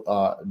voicemail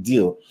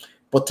deal,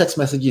 but text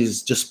messages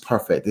is just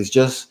perfect. It's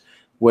just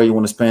where you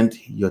want to spend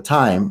your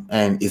time,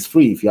 and it's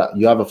free. If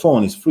you have a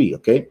phone, it's free.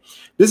 Okay,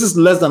 this is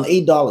less than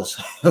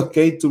 $8.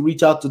 Okay, to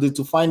reach out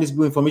to find this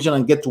information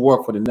and get to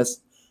work for the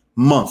next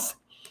month.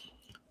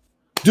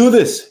 Do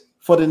this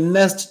for the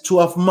next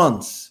 12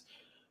 months.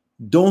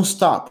 Don't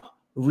stop.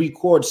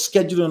 Record,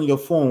 schedule on your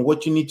phone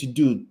what you need to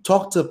do.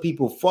 Talk to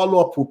people,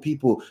 follow up with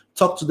people,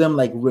 talk to them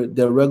like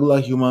they're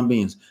regular human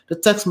beings. The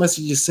text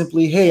message is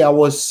simply, hey, I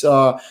was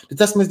the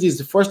text message is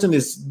the first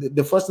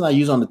thing I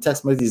use on the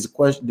text message is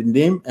the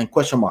name and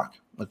question mark.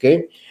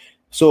 Okay,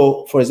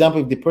 so for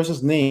example, if the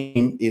person's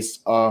name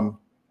is what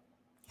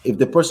do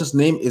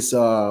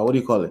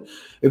you call it?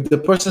 If the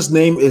person's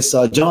name is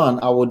John,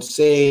 I would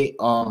say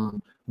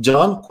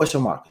John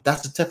question mark.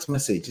 That's the text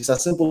message. It's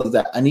as simple as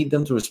that. I need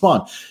them to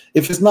respond.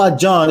 If it's not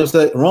John, it's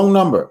the wrong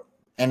number,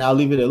 and I'll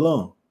leave it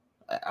alone.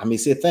 I may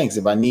say thanks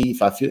if I'm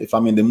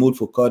in the mood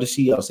for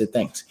courtesy. I'll say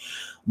thanks,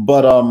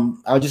 but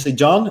I'll just say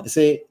John.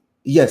 Say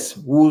yes.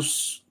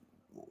 Who's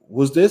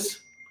this?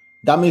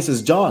 That means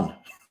it's John.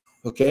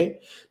 Okay,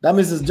 that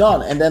means it's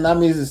John, and then that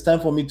means it's time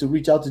for me to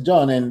reach out to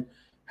John and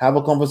have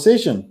a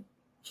conversation.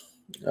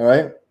 All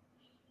right.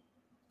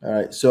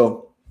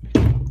 So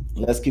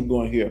let's keep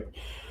going here.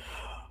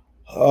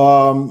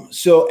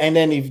 So, and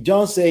then if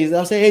John says,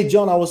 I'll say, hey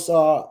John, I was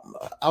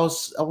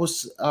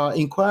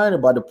inquiring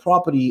about the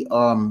property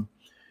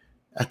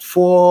at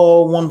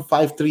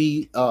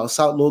 4153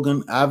 South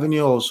Logan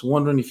Avenue. I was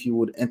wondering if you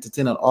would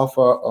entertain an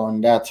offer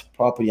on that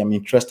property. I'm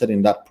interested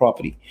in that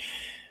property.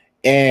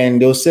 And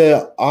they'll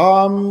say,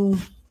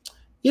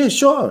 yeah,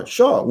 sure.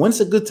 When's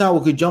a good time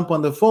we could jump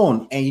on the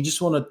phone? And you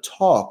just want to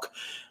talk.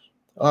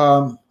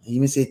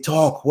 You may say,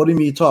 talk. What do you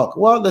mean talk?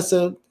 Well, that's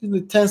the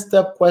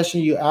 10-step question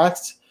you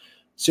asked.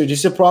 So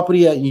just a property,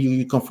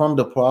 you confirm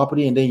the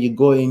property, and then you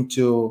go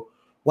into,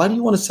 why do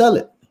you want to sell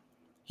it?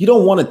 You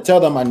don't want to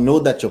tell them, I know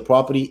that your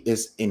property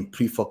is in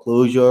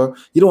pre-foreclosure.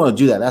 You don't want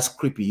to do that. That's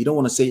creepy. You don't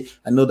want to say,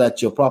 I know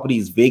that your property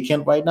is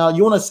vacant right now.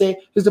 You want to say,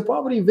 is the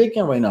property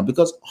vacant right now?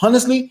 Because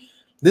honestly,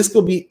 this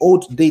could be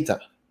old data.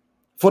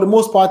 For the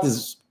most part,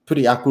 it's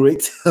pretty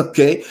accurate,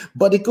 okay?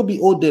 But it could be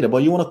old data,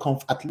 but you want to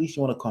at least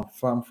you want to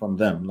confirm from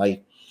them,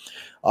 like,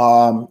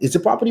 is the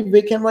property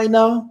vacant right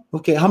now?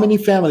 Okay, how many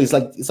families?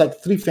 It's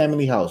like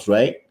 3-family house,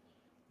 right?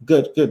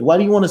 Good. Why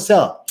do you want to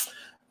sell?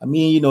 I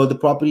mean, the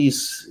property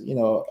is,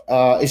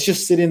 it's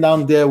just sitting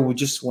down there. We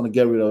just want to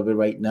get rid of it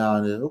right now.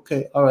 And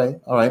okay, all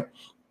right.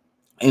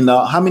 And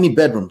how many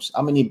bedrooms?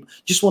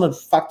 Just want to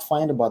fact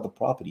find about the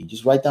property.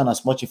 Just write down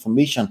as much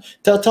information.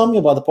 Tell me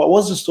about the property.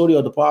 What's the story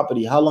of the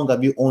property? How long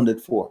have you owned it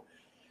for?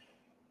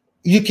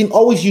 You can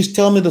always use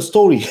tell me the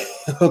story.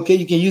 Okay,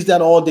 you can use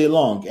that all day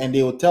long, and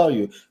they will tell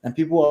you. And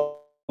people are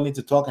willing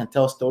to talk and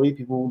tell story.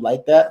 People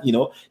like that, they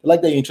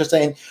like that you're interested.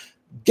 And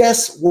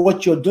guess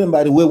what you're doing,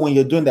 by the way, when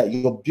you're doing that?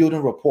 You're building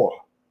rapport.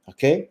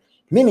 Okay,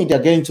 meaning they're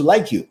getting to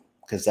like you,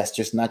 because that's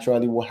just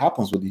naturally what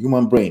happens with the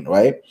human brain,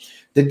 right?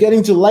 They're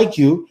getting to like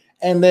you,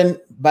 and then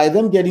by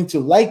them getting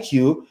to like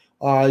you,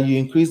 you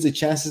increase the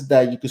chances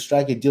that you could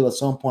strike a deal at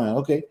some point.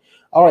 Okay,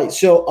 all right.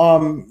 So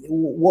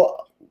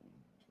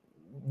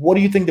what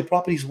do you think the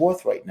property is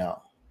worth right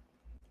now?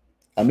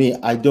 I mean,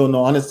 I don't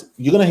know. Honestly,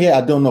 you're going to hear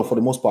I don't know for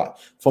the most part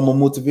from a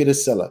motivated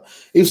seller.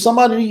 If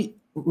somebody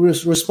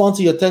responds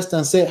to your text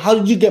and say, how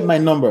did you get my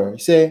number? You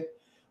say,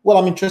 well,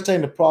 I'm interested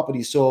in the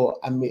property. So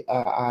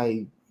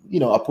I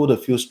pulled a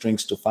few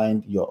strings to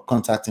find your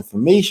contact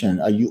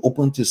information. Are you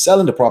open to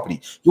selling the property?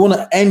 You want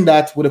to end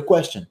that with a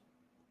question.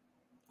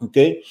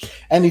 Okay.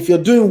 And if you're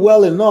doing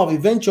well enough,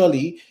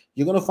 eventually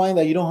you're going to find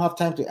that you don't have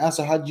time to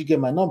answer, how did you get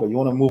my number? You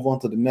want to move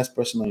on to the next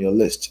person on your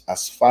list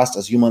as fast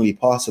as humanly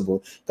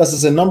possible, because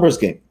it's a numbers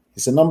game.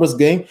 It's a numbers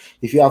game.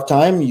 If you have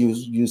time,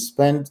 you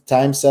spend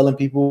time selling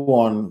people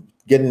on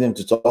getting them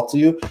to talk to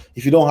you.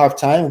 If you don't have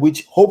time,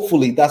 which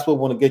hopefully that's what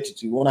we want to get you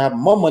to. You want to have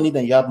more money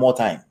than you have more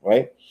time,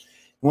 right?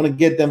 You want to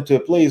get them to a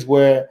place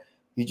where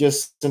you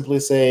just simply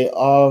say,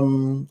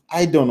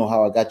 I don't know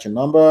how I got your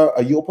number.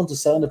 Are you open to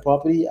selling the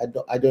property?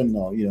 I don't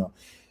know,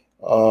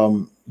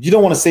 you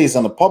don't want to say it's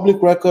on a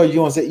public record.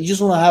 You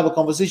just want to have a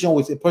conversation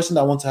with a person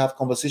that wants to have a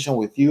conversation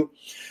with you.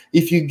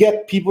 If you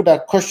get people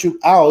that curse you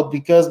out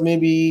because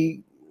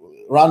maybe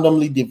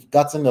randomly they've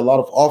gotten a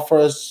lot of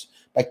offers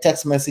by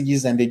text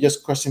messages and they're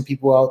just cursing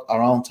people out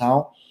around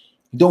town,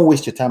 don't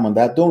waste your time on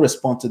that. Don't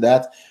respond to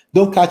that.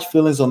 Don't catch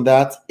feelings on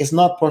that. It's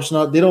not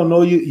personal. They don't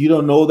know you. You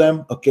don't know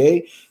them.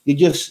 Okay. You're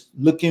just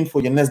looking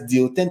for your next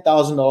deal. $10,000,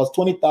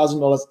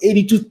 $20,000,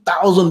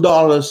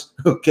 $82,000.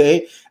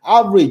 Okay.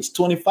 Average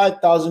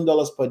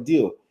 $25,000 per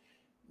deal.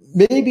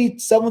 maybe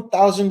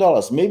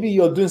 $7,000. Maybe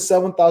you're doing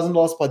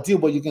 $7,000 per deal,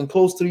 but you can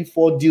close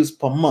 3-4 deals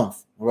per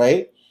month,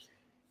 right?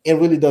 It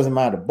really doesn't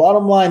matter.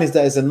 Bottom line is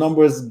that it's a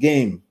numbers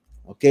game.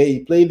 Okay,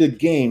 you play the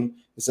game,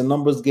 it's a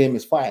numbers game,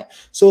 it's fine.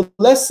 So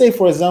let's say,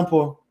 for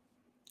example,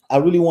 I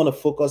really want to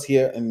focus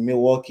here in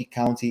Milwaukee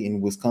County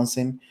in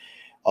Wisconsin.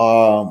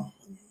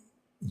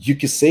 You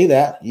could say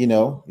that, you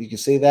can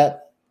say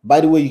that.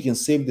 By the way, you can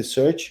save the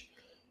search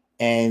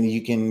and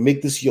you can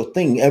make this your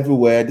thing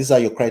everywhere. These are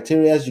your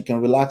criteria. You can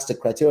relax the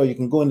criteria. You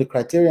can go in the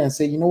criteria and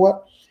say, you know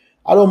what?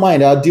 I don't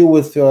mind. I'll deal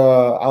with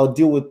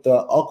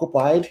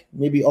occupied,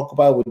 maybe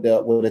occupied with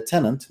a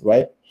tenant,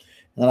 right?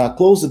 And I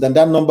close it, and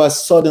that number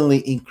suddenly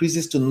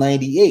increases to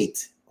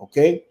 98.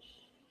 Okay,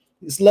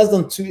 it's less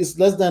than two. It's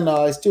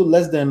still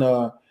less than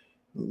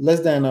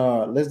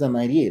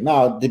 98.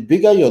 Now, the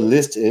bigger your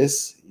list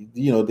is,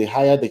 the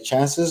higher the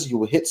chances you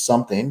will hit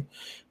something.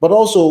 But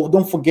also,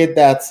 don't forget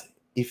that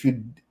if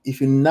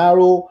you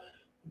narrow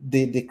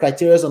the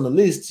criteria on the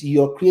list,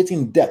 you're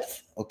creating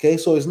depth. Okay,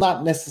 so it's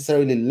not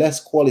necessarily less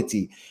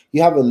quality.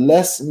 You have a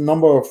less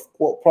number of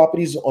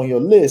properties on your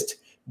list,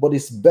 but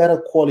it's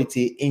better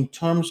quality in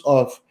terms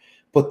of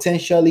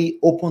potentially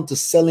open to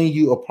selling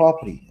you a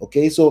property.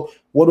 Okay, so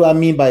what do I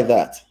mean by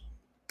that?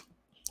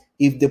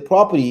 If the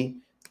property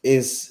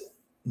is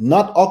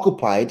not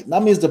occupied,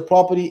 that means the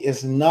property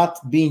is not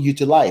being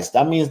utilized.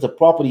 That means the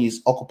property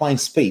is occupying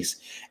space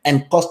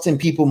and costing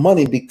people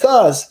money,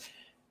 because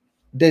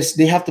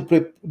they have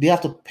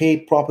to pay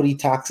property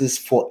taxes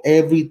for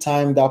every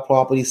time that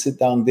property sit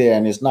down there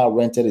and it's not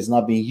rented, it's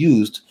not being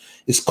used.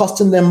 It's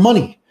costing them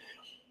money.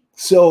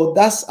 So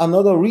that's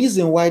another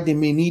reason why they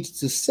may need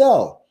to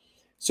sell.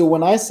 So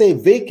when I say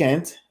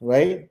vacant,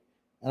 right,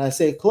 and I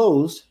say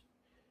closed,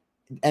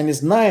 and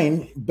it's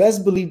 9,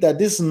 best believe that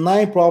this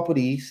 9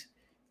 properties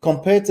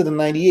compared to the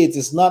 98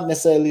 is not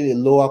necessarily a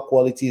lower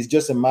quality. It's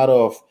just a matter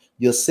of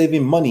you're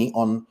saving money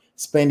on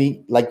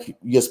spending, like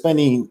you're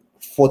spending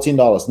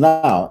 $14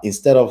 now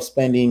instead of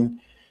spending,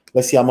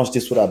 let's see how much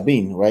this would have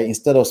been, right?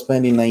 Instead of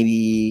spending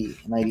 90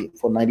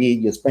 for 98,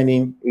 you're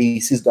spending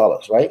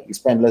 $86, right? You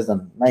spend less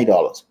than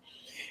 $9.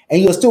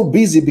 And you're still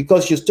busy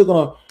because you're still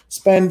going to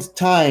spend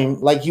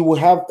time, like you will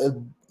have a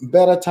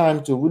better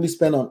time to really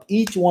spend on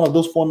each one of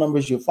those phone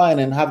numbers you find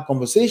and have a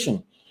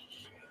conversation.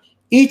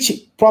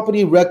 Each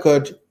property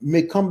record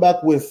may come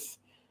back with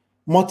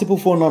multiple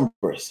phone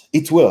numbers.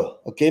 It will,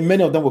 okay?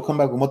 Many of them will come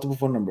back with multiple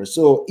phone numbers.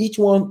 So each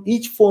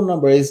phone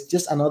number is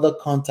just another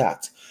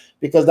contact,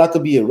 because that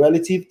could be a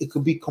relative. It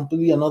could be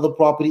completely another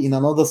property in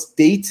another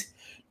state,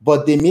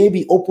 but they may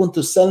be open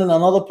to selling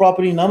another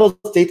property in another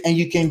state, and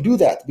you can do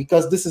that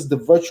because this is the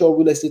virtual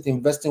real estate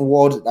investing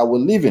world that we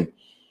live in.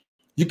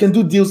 You can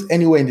do deals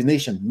anywhere in the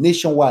nation,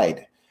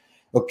 nationwide,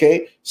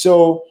 okay?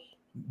 So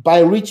by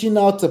reaching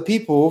out to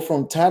people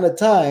from time to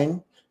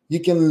time, you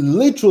can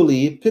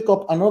literally pick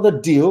up another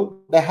deal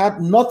that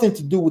had nothing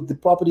to do with the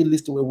property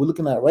list we're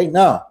looking at right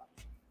now.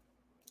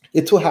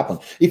 It will happen.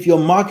 If you're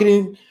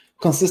marketing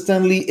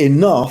consistently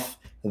enough,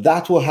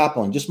 that will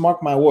happen. Just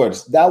mark my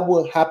words. That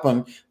will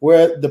happen,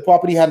 where the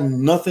property had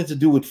nothing to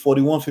do with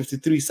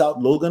 4153 South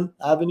Logan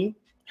Avenue.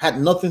 Had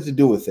nothing to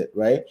do with it,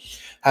 right?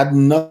 Had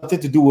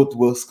nothing to do with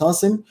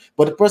Wisconsin.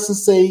 But the person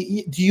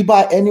say, do you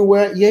buy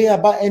anywhere? Yeah, I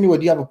buy anywhere.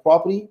 Do you have a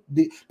property?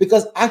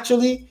 Because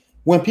actually,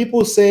 when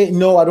people say,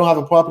 no, I don't have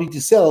a property to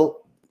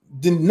sell,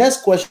 the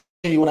next question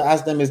you want to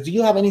ask them is, do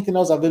you have anything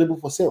else available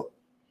for sale?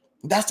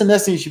 That's the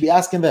next thing you should be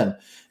asking them.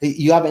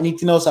 You have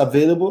anything else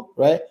available,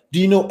 right?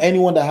 Do you know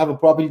anyone that have a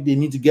property they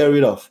need to get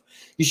rid of?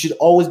 You should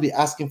always be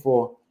asking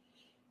for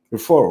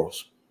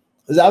referrals.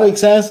 Does that make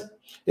sense?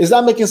 Is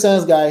that making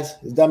sense, guys?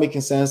 Is that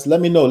making sense?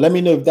 Let me know. Let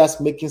me know if that's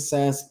making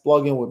sense.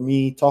 Plug in with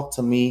me. Talk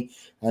to me.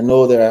 I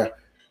know there are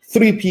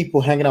 3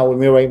 people hanging out with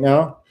me right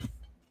now.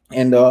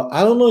 And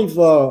I don't know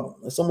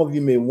if some of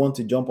you may want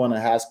to jump on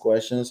and ask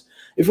questions.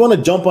 If you want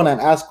to jump on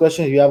and ask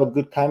questions, you have a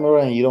good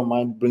camera and you don't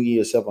mind bringing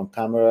yourself on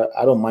camera.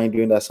 I don't mind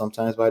doing that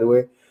sometimes, by the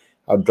way.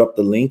 I'll drop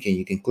the link and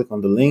you can click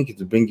on the link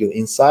to bring you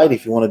inside.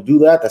 If you want to do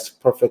that, that's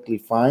perfectly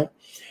fine.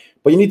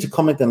 But you need to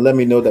comment and let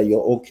me know that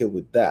you're okay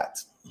with that.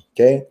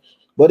 Okay.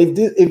 But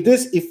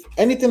if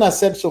anything I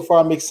said so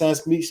far makes sense,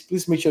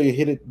 please make sure you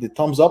hit the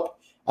thumbs up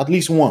at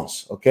least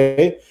once.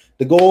 Okay.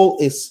 The goal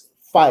is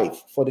 5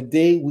 for the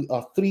day. We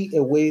are 3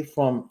 away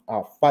from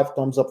our 5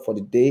 thumbs up for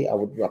the day. I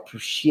would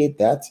appreciate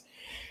that.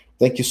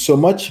 Thank you so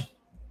much.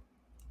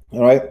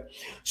 All right.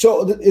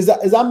 So is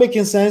that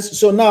making sense?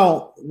 So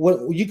now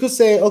what you could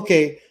say,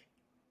 okay,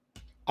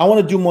 I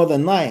want to do more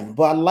than 9,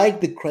 but I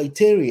like the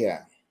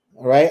criteria.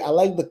 All right. I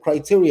like the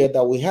criteria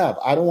that we have.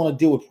 I don't want to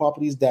deal with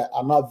properties that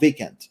are not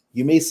vacant.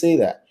 You may say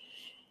that.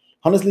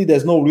 Honestly,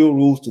 there's no real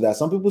rules to that.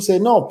 Some people say,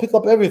 no, pick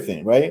up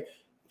everything, right?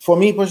 For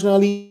me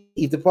personally,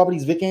 if the property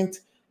is vacant,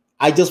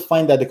 I just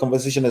find that the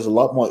conversation is a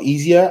lot more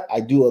easier. I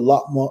do a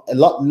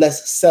lot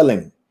less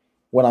selling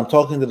when I'm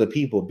talking to the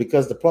people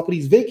because the property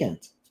is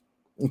vacant.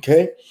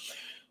 Okay.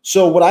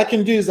 So what I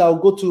can do is I'll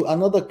go to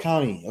another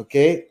county.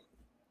 Okay.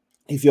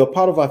 If you're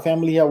part of our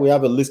family here, we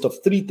have a list of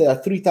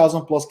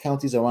 3,000 plus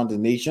counties around the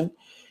nation.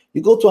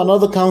 You go to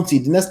another county,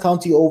 the next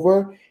county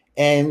over,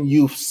 and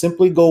you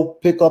simply go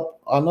pick up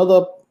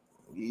another.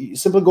 You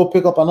simply go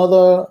pick up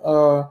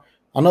another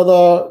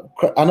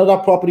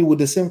property with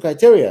the same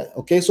criteria.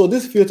 Okay, so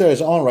this filter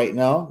is on right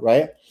now,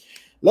 right?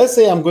 Let's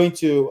say I'm going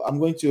to,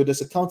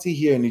 there's a county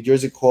here in New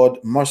Jersey called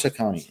Mercer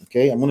County.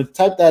 Okay, I'm going to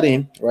type that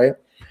in, right?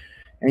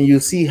 And you'll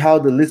see how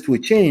the list will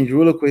change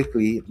really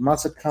quickly.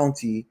 Mercer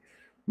County,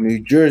 New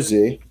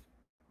Jersey.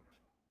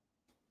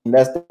 And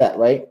that's that,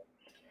 right?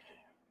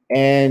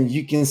 And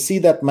you can see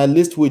that my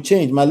list will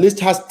change. My list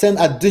has 10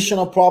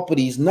 additional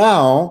properties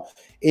now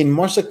in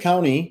Mercer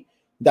County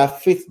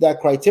that fit that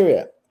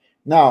criteria.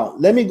 Now,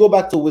 let me go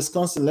back to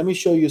Wisconsin. Let me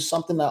show you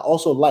something I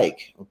also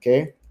like,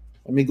 okay?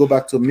 Let me go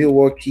back to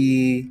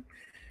Milwaukee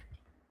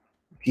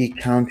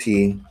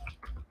County.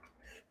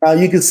 Now,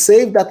 you can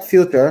save that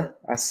filter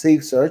as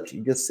save search.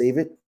 You just save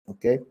it,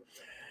 okay?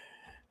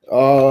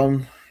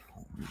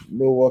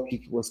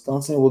 Milwaukee,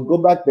 Wisconsin. We'll go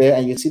back there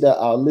and you see that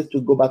our list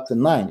will go back to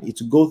 9.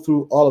 It will go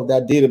through all of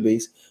that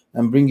database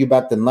and bring you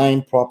back to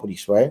 9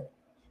 properties, right?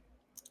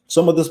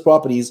 Some of those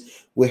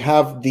properties we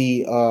have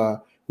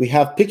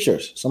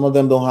pictures. Some of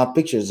them don't have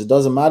pictures. It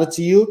doesn't matter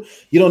to you.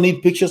 You don't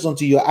need pictures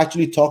until you're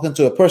actually talking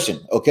to a person,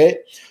 okay?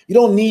 You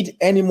don't need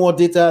any more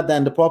data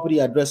than the property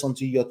address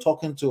until you're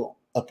talking to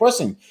a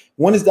person.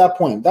 When is that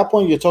point? That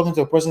point you're talking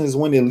to a person is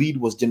when a lead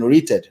was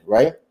generated,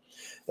 right?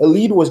 A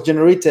lead was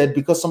generated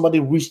because somebody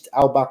reached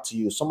out back to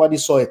you. Somebody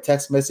saw a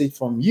text message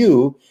from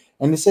you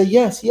and they said,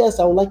 yes,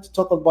 I would like to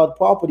talk about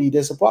property.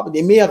 There's a property.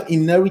 They may have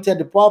inherited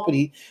the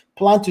property,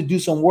 planned to do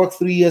some work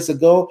 3 years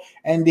ago,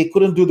 and they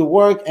couldn't do the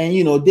work. And,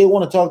 they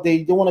want to talk.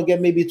 They want to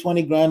get maybe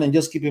 20 grand and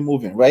just keep it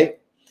moving, right?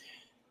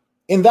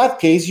 In that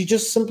case, you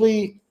just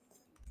simply,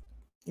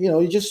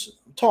 you just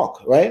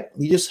talk, right?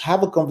 You just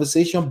have a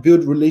conversation,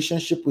 build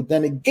relationship with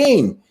them.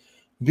 Again,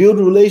 build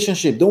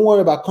relationship. Don't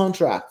worry about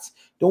contracts.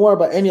 Don't worry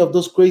about any of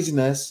those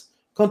craziness.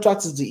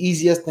 Contracts is the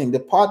easiest thing. The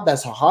part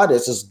that's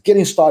hardest is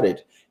getting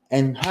started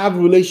and have a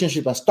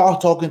relationship and start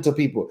talking to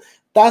people.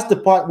 That's the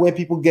part where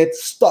people get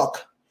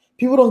stuck.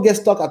 People don't get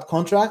stuck at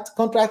contract.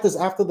 Contract is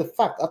after the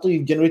fact, after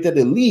you've generated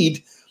a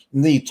lead,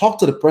 and then you talk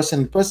to the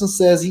person. The person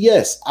says,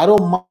 yes, I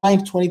don't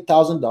mind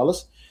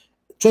 $20,000.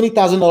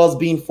 $20,000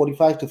 being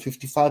 45 to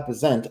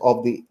 55%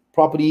 of the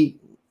property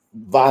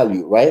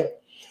value, right?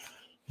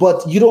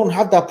 But you don't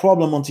have that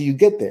problem until you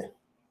get there.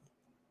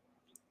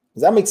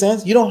 Does that make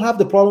sense? You don't have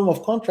the problem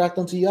of contract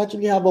until you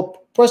actually have a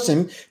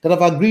person that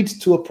have agreed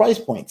to a price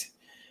point.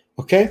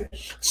 Okay.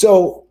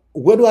 So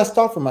where do I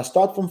start from? I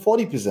start from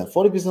 40%,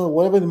 40% of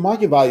whatever the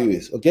market value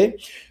is. Okay.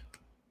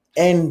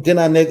 And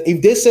then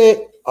if they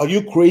say, are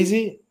you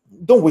crazy?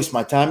 Don't waste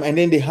my time. And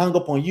then they hang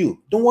up on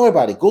you. Don't worry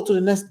about it. Go to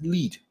the next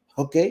lead.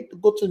 Okay.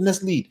 Go to the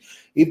next lead.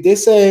 If they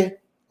say,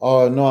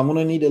 oh no, I'm going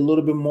to need a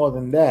little bit more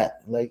than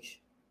that.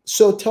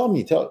 So tell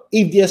me,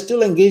 if they're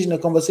still engaged in a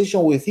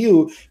conversation with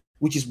you,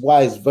 which is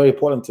why it's very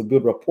important to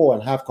build rapport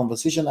and have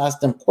conversation, ask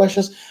them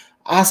questions,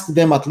 ask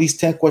them at least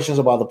 10 questions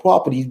about the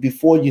property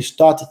before you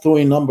start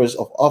throwing numbers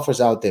of offers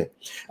out there.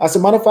 As a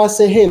matter of fact,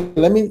 say, hey,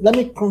 let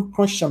me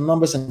crunch some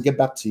numbers and get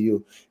back to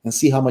you and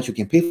see how much you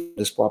can pay for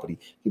this property.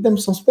 Give them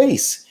some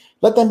space.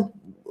 Let them,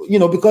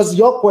 because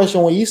your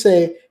question, when you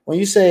say, what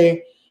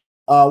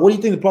do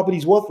you think the property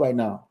is worth right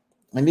now?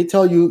 And they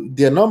tell you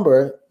their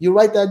number, you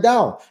write that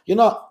down.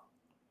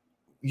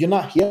 You're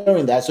not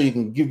hearing that so you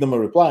can give them a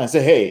reply and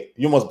say, hey,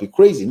 you must be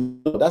crazy.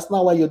 No, that's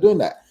not why you're doing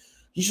that.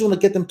 You just want to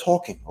get them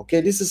talking,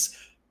 okay? This is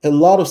a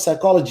lot of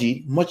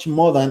psychology, much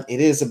more than it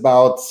is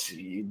about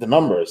the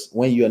numbers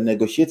when you're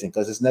negotiating,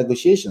 because it's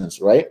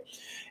negotiations, right?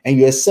 And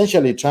you're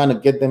essentially trying to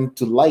get them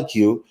to like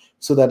you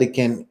so that they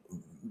can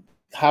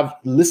have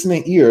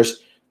listening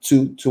ears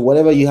to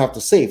whatever you have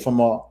to say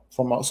so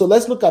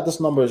let's look at these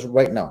numbers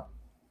right now.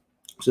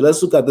 So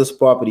let's look at this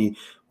property.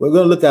 We're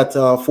going to look at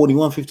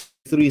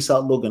 4153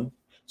 South Logan.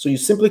 So you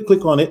simply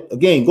click on it.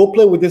 Again, go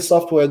play with this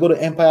software. Go to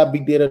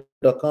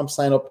EmpireBigData.com,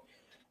 sign up,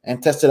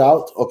 and test it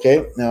out.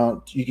 Okay.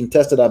 Now you can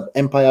test it at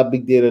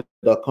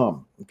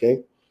EmpireBigData.com.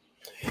 Okay.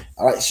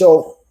 All right.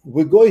 So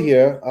we go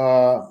here.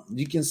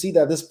 You can see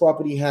that this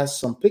property has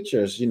some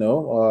pictures.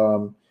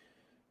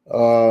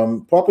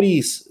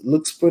 Properties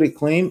looks pretty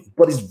clean,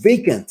 but it's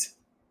vacant,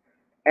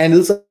 and it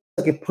looks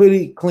like a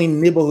pretty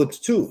clean neighborhood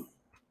too.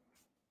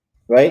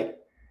 Right.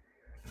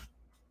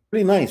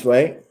 Pretty nice,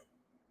 right?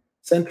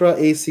 Central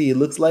AC, it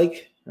looks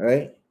like,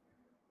 right?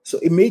 So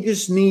it may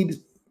just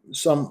need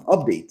some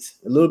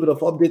updates, a little bit of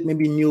update,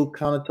 maybe new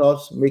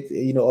countertops,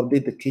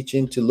 update the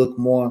kitchen to look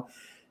more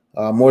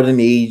modern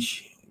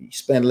age. You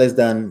spend less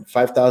than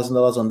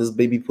 $5,000 on this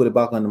baby, put it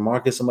back on the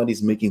market.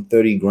 Somebody's making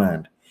 30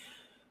 grand.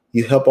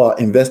 You help our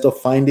investor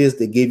find this,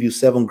 they gave you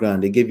 7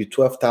 grand. They gave you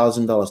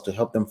 $12,000 to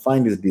help them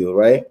find this deal,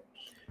 right?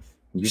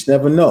 You just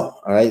never know.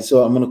 All right.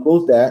 So I'm going to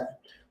close that.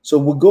 So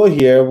we'll go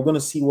here. We're going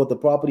to see what the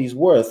property is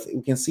worth.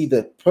 We can see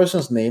the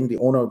person's name, the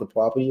owner of the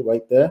property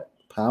right there,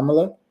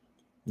 Pamela.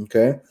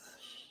 Okay.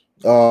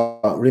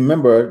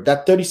 Remember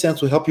that 30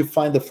 cents will help you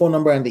find the phone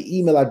number and the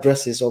email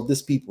addresses of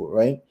these people,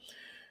 right?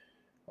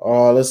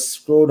 Let's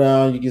scroll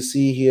down. You can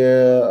see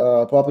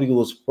here, property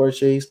was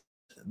purchased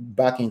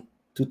back in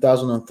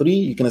 2003,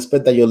 you can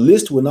expect that your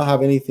list will not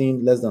have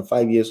anything less than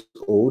 5 years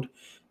old.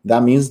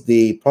 That means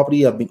the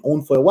property have been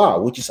owned for a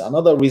while, which is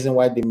another reason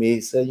why they may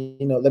say,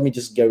 you know, let me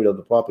just get rid of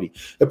the property.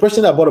 The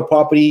person that bought a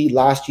property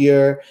last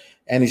year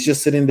and it's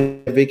just sitting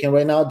there vacant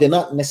right now, they're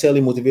not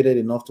necessarily motivated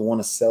enough to want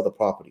to sell the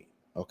property.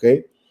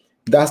 Okay,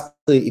 that's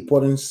the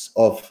importance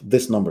of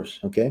these numbers.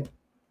 Okay,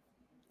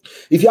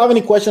 if you have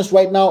any questions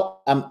right now,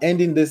 I'm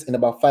ending this in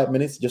about 5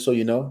 minutes, just so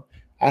you know.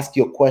 Ask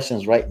your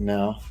questions right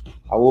now.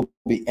 I will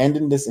be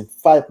ending this in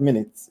 5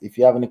 minutes. If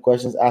you have any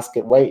questions, ask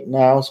it right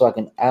now so I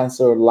can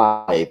answer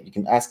live. You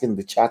can ask it in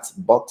the chat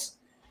box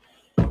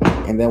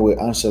and then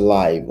we'll answer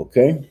live.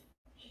 Okay,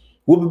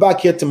 we'll be back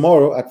here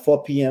tomorrow at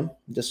 4 p.m.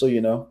 just so you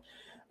know.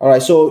 All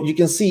right, so you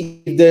can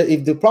see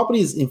if the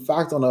property is in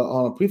fact on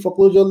a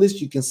pre-foreclosure list,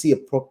 you can see a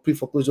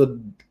pre-foreclosure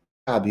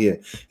tab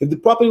here. If the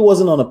property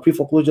wasn't on a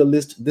pre-foreclosure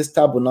list, this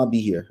tab will not be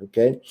here.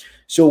 Okay,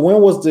 so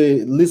when was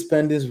the list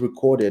pending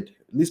recorded?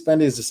 List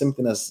pending is the same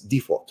thing as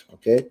default.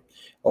 Okay,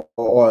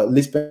 or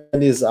list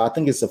pending is, I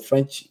think it's a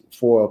French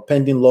for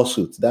pending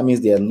lawsuit. That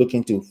means they are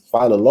looking to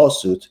file a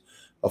lawsuit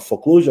of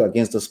foreclosure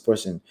against this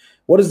person.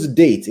 What is the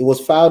date? It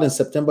was filed in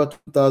September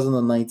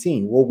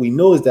 2019. What we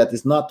know is that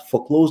it's not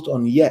foreclosed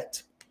on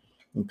yet.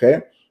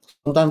 Okay,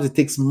 sometimes it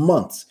takes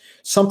months.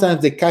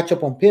 Sometimes they catch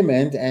up on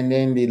payment and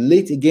then they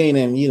late again,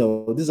 and you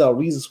know, these are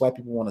reasons why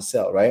people want to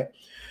sell, right?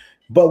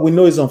 But we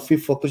know it's on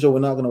fifth foreclosure.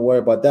 We're not going to worry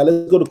about that.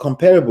 Let's go to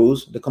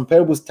comparables. The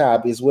comparables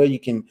tab is where you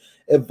can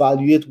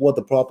evaluate what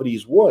the property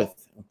is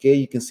worth. Okay,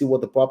 you can see what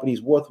the property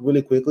is worth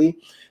really quickly.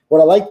 What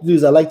I like to do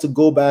is I like to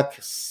go back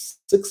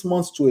 6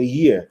 months to a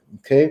year.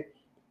 Okay,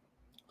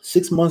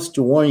 6 months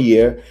to 1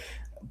 year.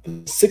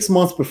 6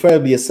 months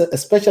preferably,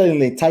 especially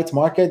in a tight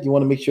market. You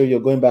want to make sure you're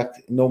going back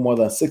no more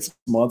than 6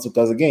 months,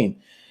 because again,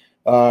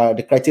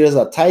 the criteria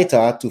are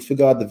tighter to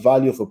figure out the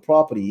value of a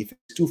property. If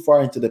it's too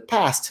far into the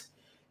past,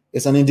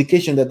 it's an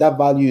indication that that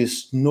value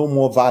is no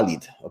more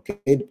valid.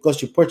 Okay,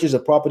 because you purchased a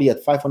property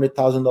at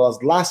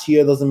 $500,000 last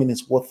year doesn't mean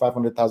it's worth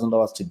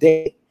 $500,000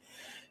 today.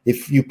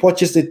 If you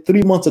purchased it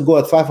 3 months ago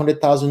at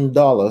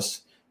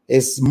 $500,000,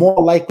 it's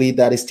more likely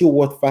that it's still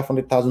worth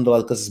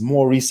 $500,000 because it's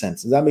more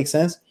recent. Does that make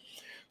sense?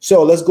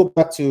 So let's go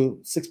back to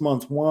 6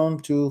 months.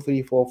 1, 2,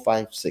 3, 4,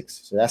 5,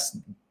 6. So that's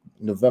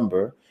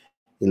November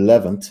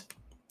 11th.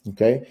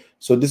 Okay,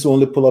 so this will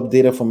only pull up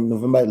data from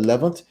November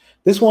 11th.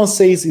 This one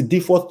says it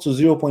defaults to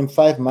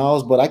 0.5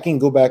 miles, but I can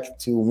go back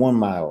to 1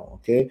 mile.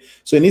 Okay,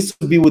 so it needs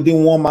to be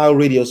within 1 mile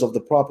radius of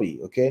the property.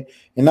 Okay,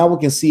 and now we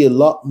can see a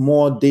lot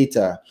more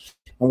data.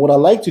 And what I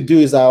like to do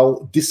is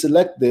I'll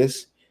deselect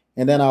this,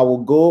 and then I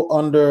will go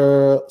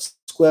under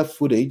square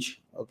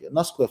footage. Okay,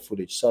 not square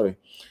footage, sorry.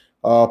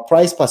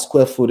 Price per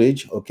square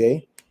footage.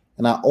 Okay,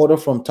 and I order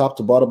from top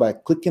to bottom by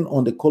clicking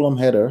on the column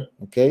header.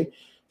 Okay,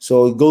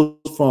 so it goes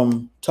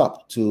from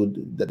top to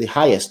the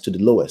highest to the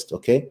lowest.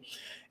 Okay,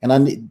 and I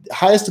need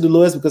highest to the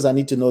lowest because I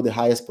need to know the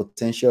highest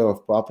potential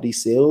of property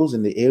sales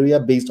in the area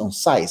based on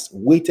size,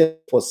 weighted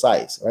for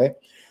size. Right,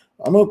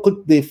 I'm going to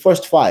click the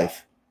first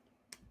 5.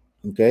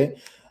 Okay,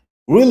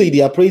 really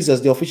the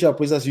appraisers, the official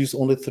appraisers use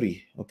only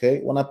 3. Okay,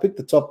 when I pick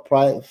the top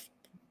price,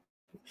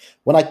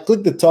 when I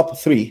click the top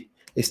 3,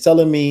 it's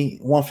telling me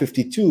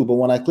 152, but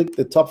when I click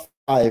the top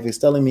 5, it's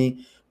telling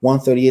me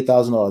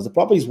 $138,000. The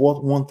property is worth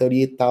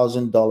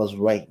 $138,000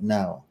 right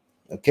now.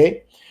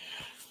 Okay,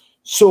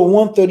 so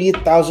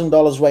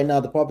 $138,000 right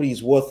now, the property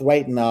is worth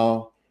right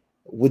now,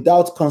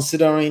 without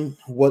considering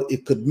what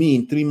it could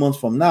mean 3 months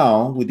from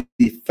now with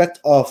the effect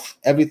of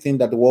everything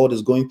that the world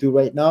is going through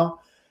right now.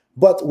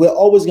 But we're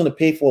always going to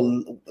pay for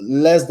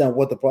less than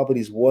what the property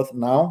is worth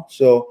now.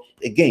 So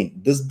again,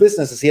 this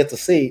business is here to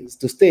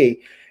stay,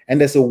 and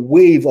there's a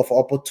wave of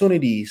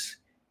opportunities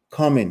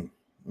coming.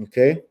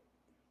 Okay,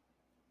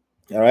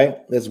 all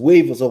right, there's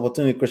waves of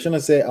opportunity. Christina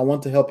said, I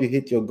want to help you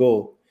hit your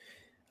goal.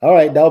 All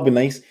right, that would be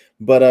nice,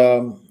 but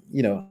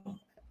you know,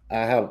 I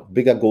have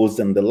bigger goals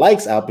than the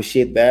likes. I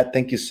appreciate that.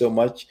 Thank you so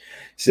much.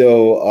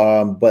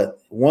 So but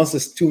once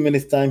it's 2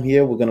 minutes time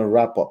here, we're gonna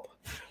wrap up.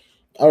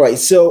 All right,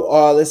 so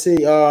let's say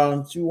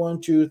 2,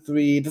 1, 2,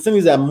 3. The thing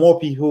is that more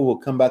people will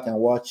come back and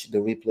watch the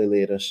replay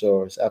later,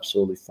 so it's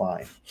absolutely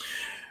fine.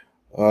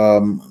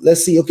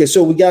 Let's see. Okay,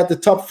 so we got the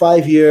top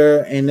 5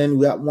 here, and then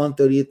we got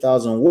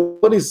 138,000.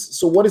 What is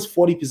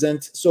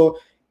 40%? So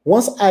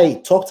once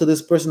I talk to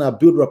this person, I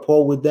build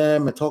rapport with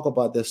them and talk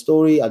about their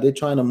story. Are they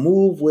trying to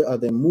move? Where are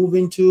they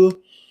moving to?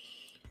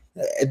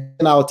 And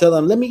then I'll tell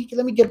them, let me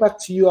get back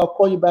to you. I'll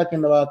call you back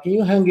in about. Can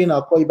you hang in?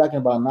 I'll call you back in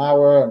about an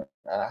hour.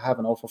 I have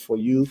an offer for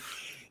you.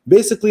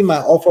 Basically, my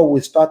offer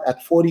will start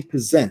at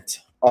 40%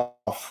 of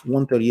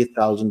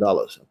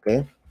 $138,000.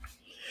 Okay.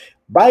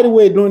 By the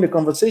way, during the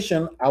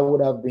conversation, I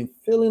would have been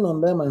feeling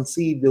on them and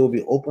see if they will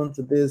be open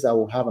to this. I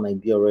will have an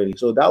idea already.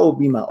 So that will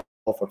be my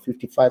offer,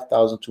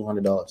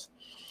 $55,200.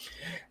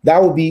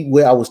 That will be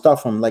where I will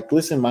start from. Like,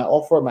 listen,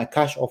 my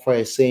cash offer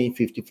is saying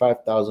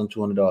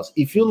 $55,200.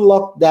 If you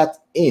lock that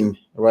in,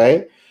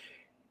 right?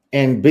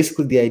 And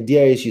basically the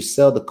idea is you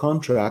sell the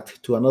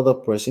contract to another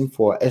person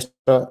for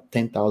extra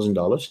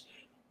 $10,000.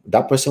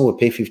 That person will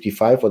pay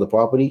 55 for the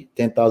property,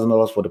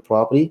 $10,000 for the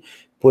property,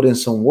 put in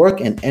some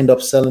work, and end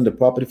up selling the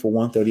property for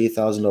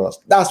 $138,000.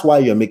 That's why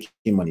you're making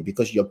money,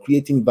 because you're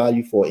creating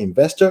value for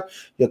investor,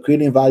 you're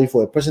creating value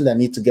for a person that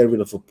needs to get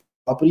rid of a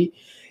property,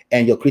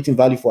 and you're creating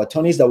value for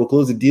attorneys that will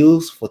close the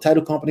deals, for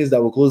title companies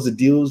that will close the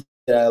deals.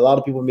 There are a lot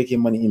of people making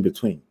money in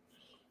between.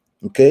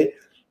 Okay,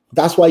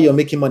 that's why you're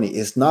making money.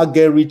 It's not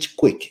get rich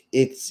quick.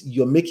 It's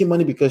you're making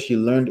money because you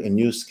learned a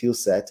new skill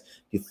set.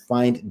 You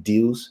find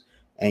deals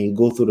and you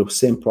go through the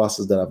same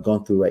process that I've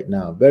gone through right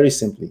now. Very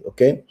simply.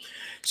 Okay.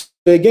 So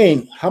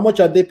again, how much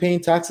are they paying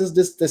taxes?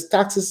 This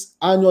taxes,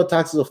 annual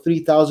taxes of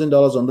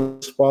 $3,000 on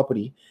this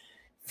property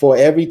for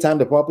every time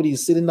the property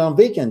is sitting down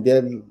vacant.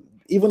 They're,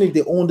 even if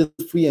they own it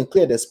free and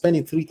clear, they're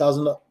spending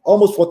 $3,000,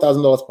 almost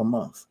 $4,000 per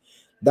month.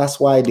 That's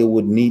why they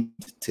would need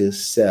to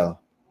sell.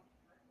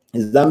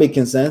 Is that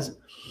making sense?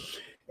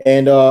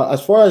 And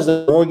as far as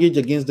the mortgage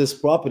against this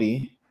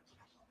property,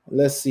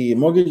 let's see,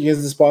 mortgage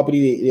against this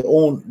property, they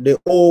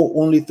owe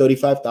only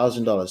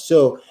 $35,000.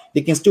 So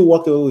they can still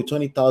walk away with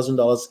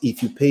 $20,000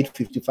 if you paid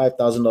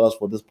 $55,000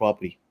 for this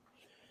property.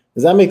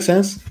 Does that make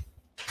sense?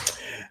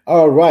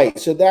 All right,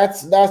 so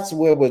that's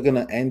where we're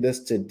gonna end this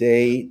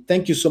today.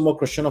 Thank you so much,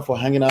 Christiana, for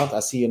hanging out.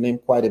 I see your name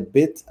quite a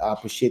bit. I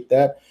appreciate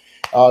that.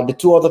 The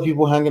two other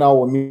people hanging out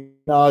with me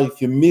now,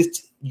 if you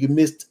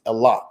missed a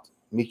lot.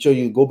 Make sure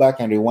you go back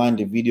and rewind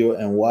the video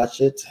and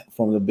watch it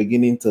from the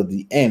beginning to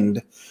the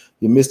end.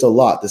 You missed a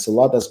lot. There's a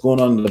lot that's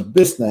going on in the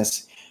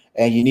business,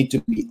 and you need to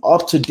be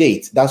up to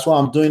date. That's why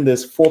I'm doing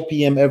this 4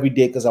 p.m. every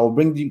day, because I will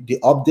bring the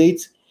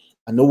updates.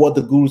 I know what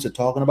the gurus are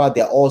talking about.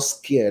 They're all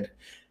scared.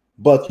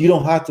 But you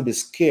don't have to be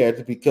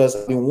scared, because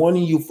I've been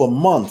warning you for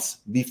months,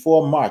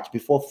 before March,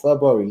 before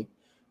February,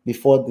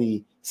 before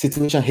the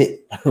situation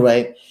hit,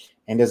 right?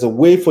 And there's a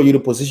way for you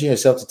to position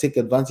yourself to take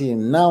advantage.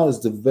 And now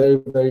is the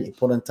very, very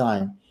important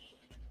time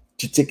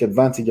to take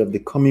advantage of the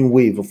coming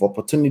wave of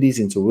opportunities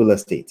into real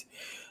estate.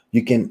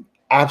 You can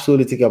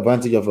absolutely take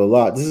advantage of a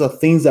lot. These are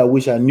things I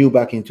wish I knew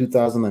back in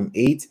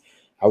 2008.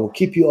 I will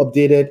keep you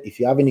updated. If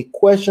you have any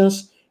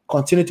questions,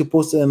 continue to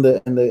post it in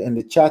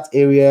the chat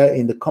area,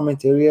 in the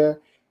comment area.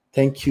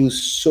 Thank you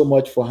so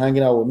much for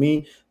hanging out with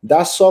me.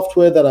 That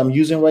software that I'm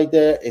using right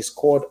there is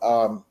called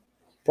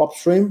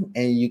PropStream,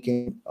 and you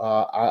can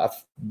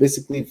I've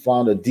basically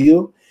found a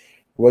deal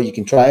where you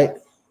can try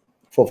it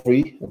for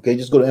free. Okay,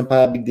 just go to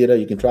Empire Big Data.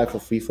 You can try it for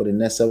free for the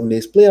next 7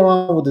 days. Play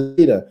around with the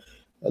data.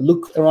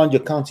 Look around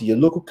your county, your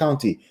local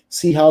county.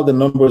 See how the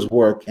numbers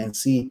work, and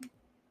see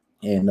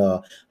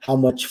how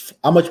much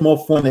more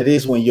fun it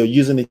is when you're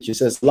using it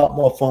yourself. It's a lot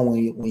more fun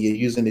when you're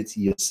using it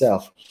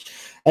yourself.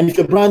 And if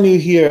you're brand new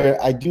here,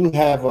 I do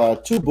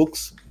have 2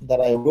 books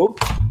that I wrote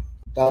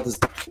about this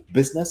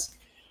business.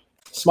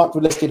 Smart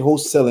Real Estate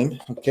Wholesaling.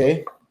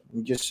 Okay,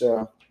 just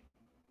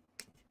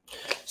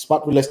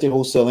Smart Real Estate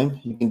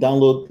Wholesaling. You can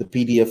download the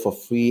PDF for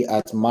free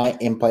at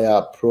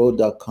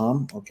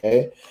myEmpirePRO.com.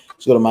 Okay,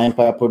 so go to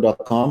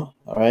myEmpirePRO.com.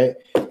 All right,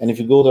 and if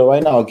you go there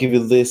right now, I'll give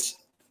you this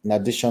in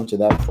addition to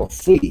that for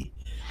free.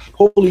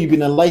 Hopefully, you've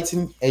been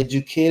enlightened,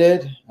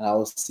 educated, and I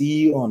will see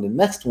you on the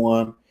next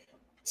one.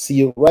 See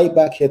you right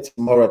back here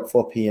tomorrow at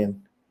 4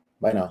 p.m.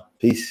 Bye now.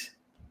 Peace.